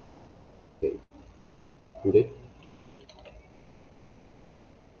 Okay. Okay.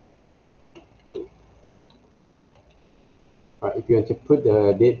 All right, if you want to put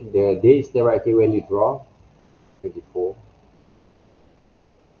the dates there right here when you draw, 24,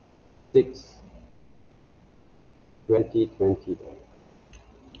 6, 2020 there.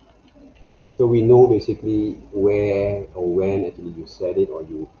 So we know basically where or when actually you set it or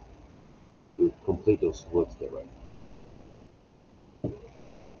you complete those works there, right?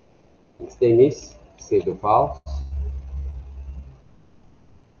 Next thing is save the files.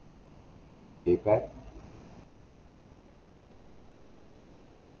 JPEG.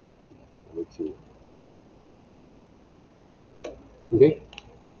 Number 2. Okay.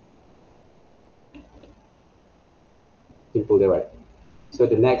 Simple there, right? So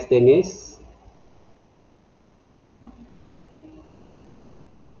the next thing is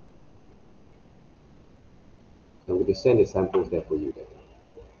I'm going to send the samples there for you then.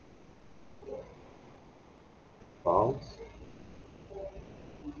 Files.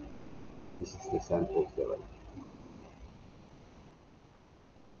 This is the samples there, right?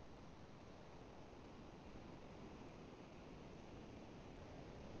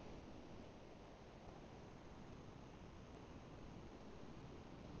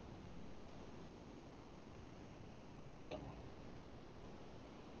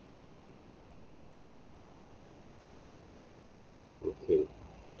 Okay.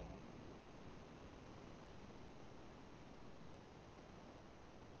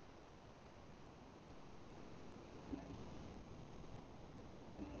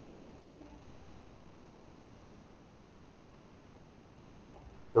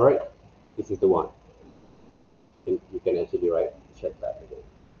 All right. This is the one. And you can actually check that again,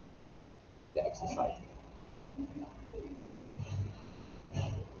 the exercise.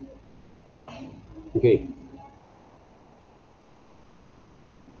 Okay.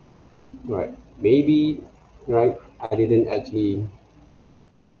 Right. Maybe, I didn't actually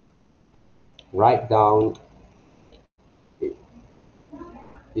write down.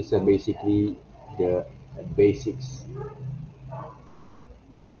 These are basically the basics.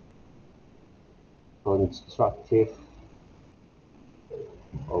 Constructive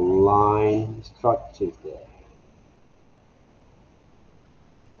line structures there.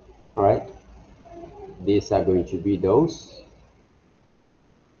 All right. These are going to be those.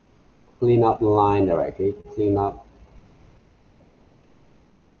 Clean up line directly. Clean up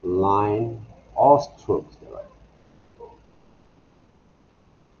line or strokes there.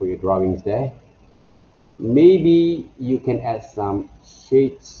 For your drawings there. Maybe you can add some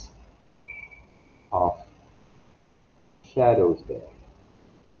shades of shadows there.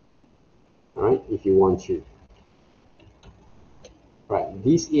 All right, if you want to. Right,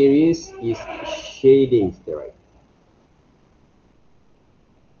 these areas is shadings there.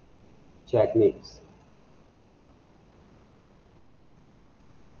 Techniques.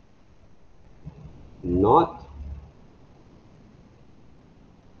 Not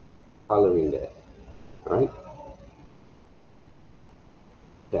coloring there. All right.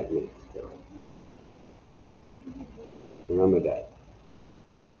 Techniques. Remember that.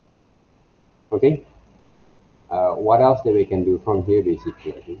 Okay. What else that we can do from here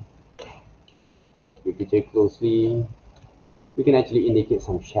basically? If you take closely, we can actually indicate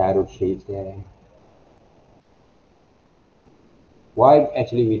some shadow shades there. Why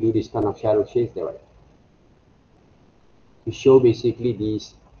actually we do this kind of shadow shades there? To show basically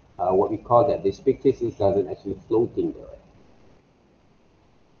these, what we call that, this picture is doesn't actually floating there.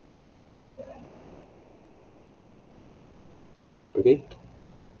 Okay.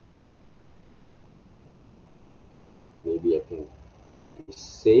 Maybe I can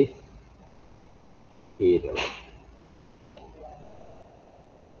save it.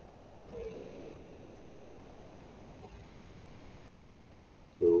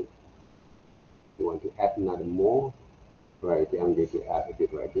 So you want to add another more, right? I'm going to add a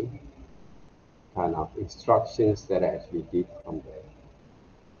bit right here. Kind of instructions that I actually did from there.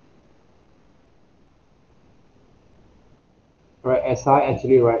 Right, as I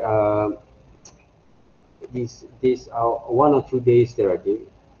actually write these are 1 or 2 days that I did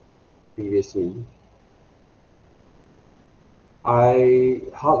previously. I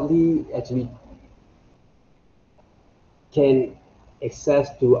hardly actually can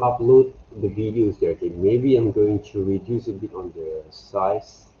access to upload the videos there. Maybe I'm going to reduce a bit on the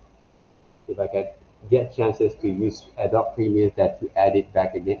size if I can get chances to use Adobe Premiere that to edit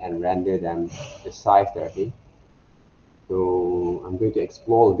back again and render them the size there. So I'm going to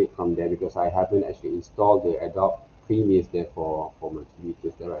explore a bit from there because I haven't actually installed the Adobe Premiere there for my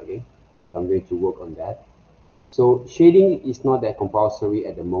videos there again. So I'm going to work on that. So shading is not that compulsory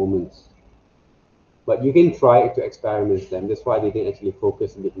at the moment, but you can try to experiment them. That's why they can actually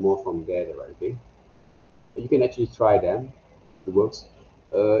focus a bit more from there, okay? You can actually try them. It works.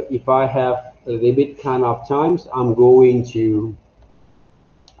 If I have a little bit kind of times, I'm going to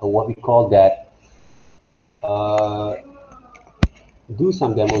what we call that. Do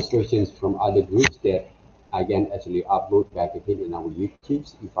some demonstrations from other groups that I can actually upload back again in our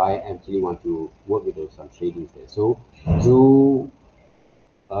YouTubes if I actually want to work with some shadings there. So do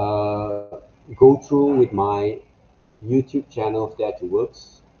go through with my YouTube channel that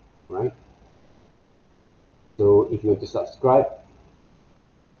works, right? So if you want to subscribe,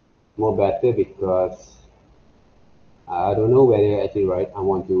 more better, because I don't know whether actually I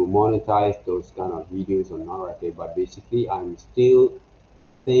want to monetize those kind of videos or not, okay? But basically I'm still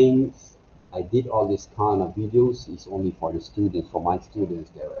things I did all this kind of videos is only for the students, for my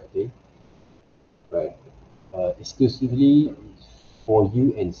students there, okay? Right. Exclusively for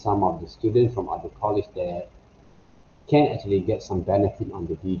you and some of the students from other college that can actually get some benefit on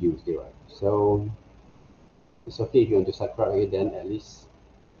the videos there. So it's okay if you want to subscribe, then at least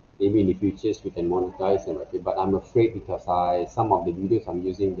maybe in the futures we can monetize them, okay? But I'm afraid because some of the videos I'm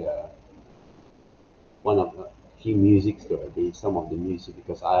using the one of the few musics there, some of the music,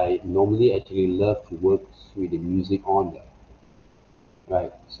 because I normally actually love to work with the music on there,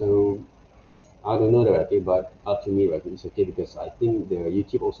 right? So I don't know that, okay, but up to me, right, it's okay because I think the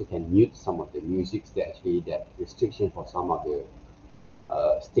YouTube also can mute some of the musics that actually that restriction for some of the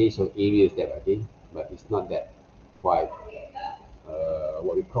states or areas there, okay, but it's not that quite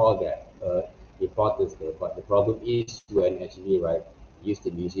what we call that importance there. But the problem is when actually use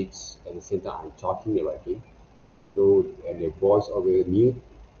the music at the same time I'm talking the right thing. So and the voice over mute,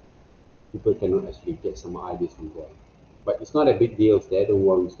 people cannot actually get some ideas from there. But it's not a big deal there, don't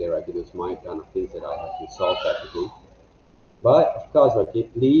worry there, right? Those my kind of things that I have to solve practically. But of course, okay,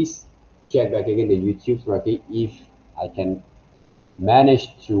 please check back again the YouTubes, okay, if I can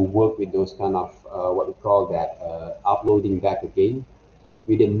manage to work with those kind of what we call that uploading back again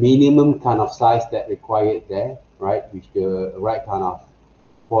with the minimum kind of size that required there, right? With the right kind of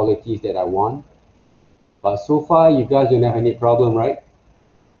qualities that I want. But so far, you guys don't have any problem, right?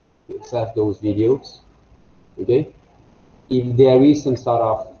 To access those videos, okay? If there is some sort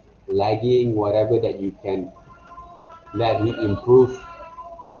of lagging, whatever that you can let me improve,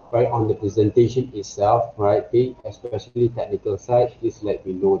 right, on the presentation itself, right, okay, especially technical side, please let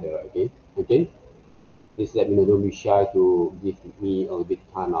me know there, okay? Please let me know, don't be shy to give me a little bit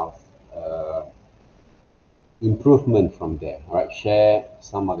kind of improvement from there, right? Share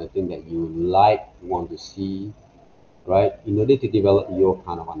some of the things that you like, want to see, right, in order to develop your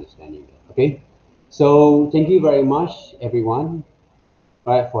kind of understanding, okay? So thank you very much, everyone,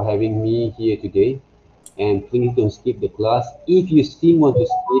 right, for having me here today. And please don't skip the class. If you still want to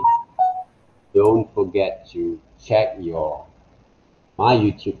skip, don't forget to check my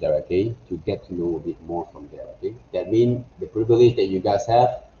YouTube there, okay, to get to know a bit more from there, okay? That means the privilege that you guys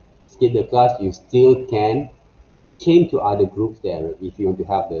have, skip the class, you still can came to other groups there if you want to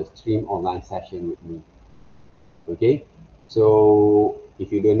have the stream online session with me, okay? So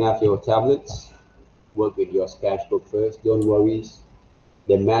if you don't have your tablets, work with your sketchbook first, don't worry.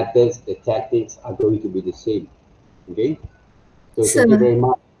 The methods, the tactics are going to be the same, okay? So thank you very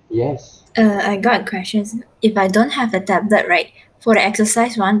much. Yes. I got questions. If I don't have a tablet, right, for the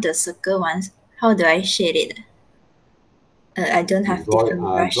exercise one, the circle ones, how do I shade it? I don't have different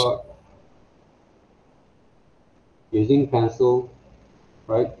brush. Using pencil,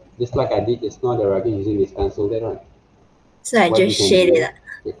 right? Just like I did, it's not directly using this pencil there, right? So I just shade it.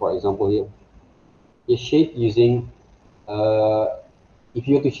 Okay, for example here, you shade using, if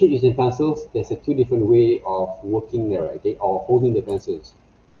you have to shade using pencils, there's a two different way of working there, okay, or holding the pencils.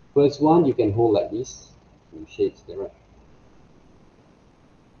 First one, you can hold like this, and shade there, right?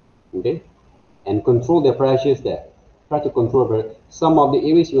 Okay, and control the pressures there. Try to control some of the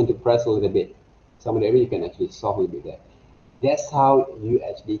areas you want to press a little bit. Some of the areas you can actually soft a little bit there. That's how you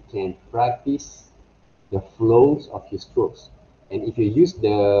actually can practice the flows of your strokes. And if you use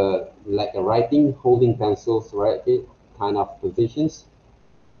the like a writing holding pencils, right, okay, kind of positions,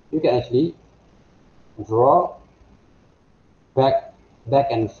 you can actually draw back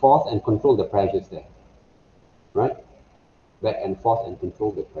and forth and control the pressures there, right? Back and forth and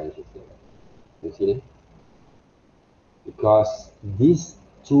control the pressures there. You see that? Because these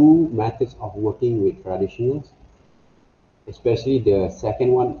two methods of working with traditionals, especially the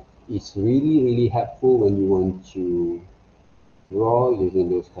second one, is really helpful when you want to draw using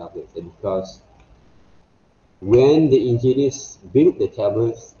those tablets. And because when the engineers built the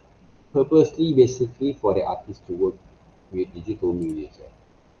tablets purposely, basically for the artists to work with digital media,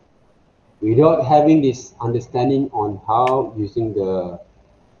 without having this understanding on how using the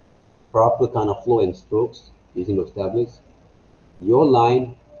proper kind of flow and strokes using those tablets, your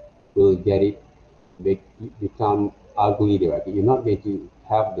line will become ugly there. You're not going to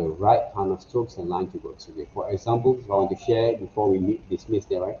have the right kind of strokes and line to go through. For example, if I want to share before we dismiss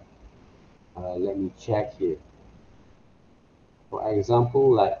there, right? Let me check here. For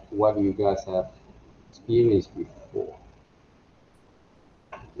example, like what you guys have experienced before.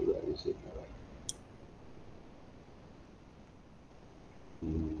 Where is it?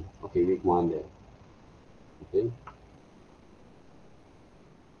 Okay, week one there. Okay.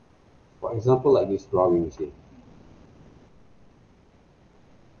 For example, like this drawing you see.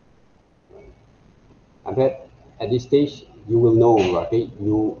 I bet at this stage you will know, okay?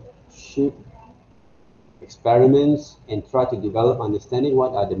 You should experiments and try to develop understanding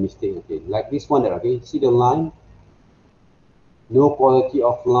what are the mistakes, okay? Like this one there, okay? See the line? No quality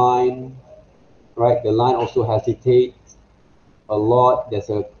of line, right? The line also hesitates a lot. There's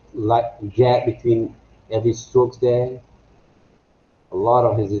a gap between every strokes there. A lot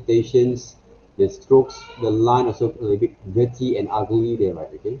of hesitations. The strokes, the line also a little bit dirty and ugly there, right?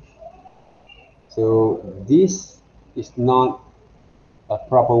 Okay. So this is not a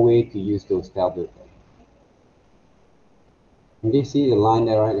proper way to use those tablets. Can you see the line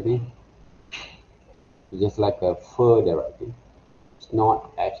there, right? Okay. It's just like a fur there, right? Okay. It's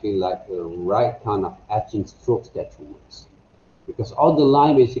not actually like the right kind of etching strokes that works. Because all the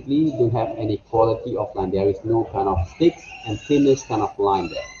line basically don't have any quality of line. There is no kind of thick and thinness kind of line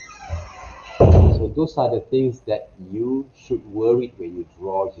there. So So those are the things that you should worry when you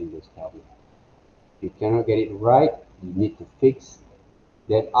draw using those tablets. If you cannot get it right, you need to fix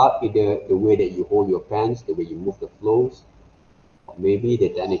that up, either the way that you hold your pens, the way you move the flows, or maybe the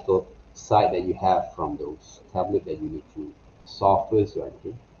technical side that you have from those tablets that you need to solve first or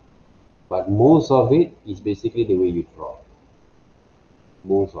anything. But most of it is basically the way you draw.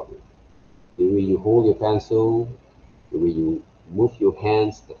 Most of it. The way you hold your pencil, the way you move your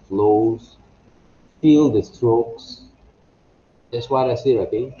hands, the flows, feel the strokes. That's what I say,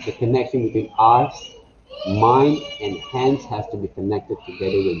 okay? The connection between eyes, mind, and hands has to be connected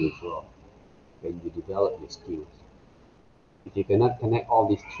together when you draw, when you develop your skills. If you cannot connect all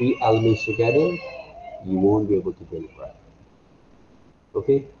these three elements together, you won't be able to get it right.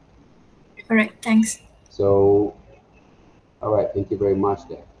 Okay? All right, thanks. So, all right, thank you very much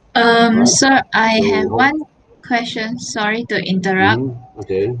there. Sir, So, I have one question. Sorry to interrupt.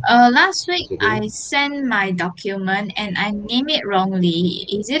 Okay. Last week It's okay. I sent my document and I named it wrongly.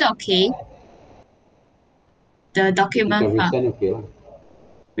 Is it okay? The If you document can file. resend, okay.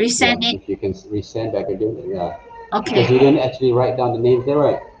 Resend Yeah, it. if you can resend back again, yeah. Okay. Because you didn't actually write down the names there,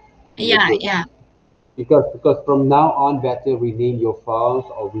 right? Yeah, Good. yeah. Because from now on, better rename your files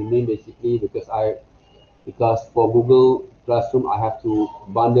or rename basically because for Google Classroom I have to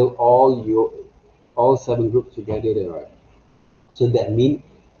bundle all 7 groups together there, right? So that means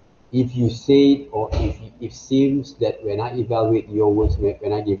if you say or if seems that when I evaluate your works,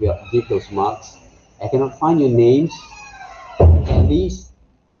 when I give those marks, I cannot find your names, at least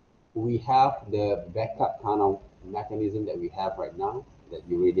we have the backup kind of mechanism that we have right now, that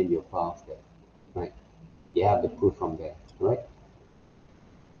you read in your files there, right? You have the proof from there, right?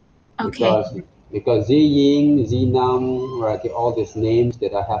 Okay. Because Ziying, Zinam, right, okay, all these names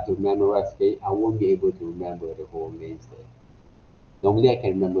that I have to memorize, okay, I won't be able to remember the whole names there. Normally I can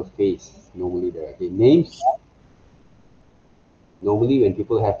remember face, normally there, okay, names. Normally when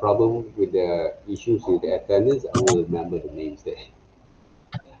people have problem with the issues with the attendance, I will remember the names there.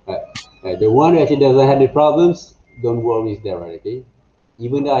 The one who actually doesn't have the problems, don't worry there, right, okay?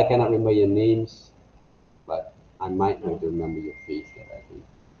 Even though I cannot remember your names, but I might know to remember your face there, okay?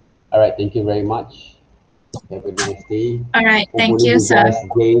 All right, thank you very much. Have a nice day. All right. Thank Hopefully you, you sir. guys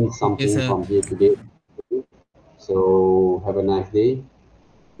gain something sir. from here today. So have a nice day.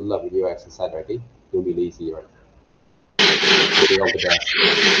 Good luck with your exercise, okay? Don't be lazy, right? Okay, all the best.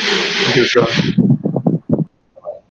 Thank you, sir.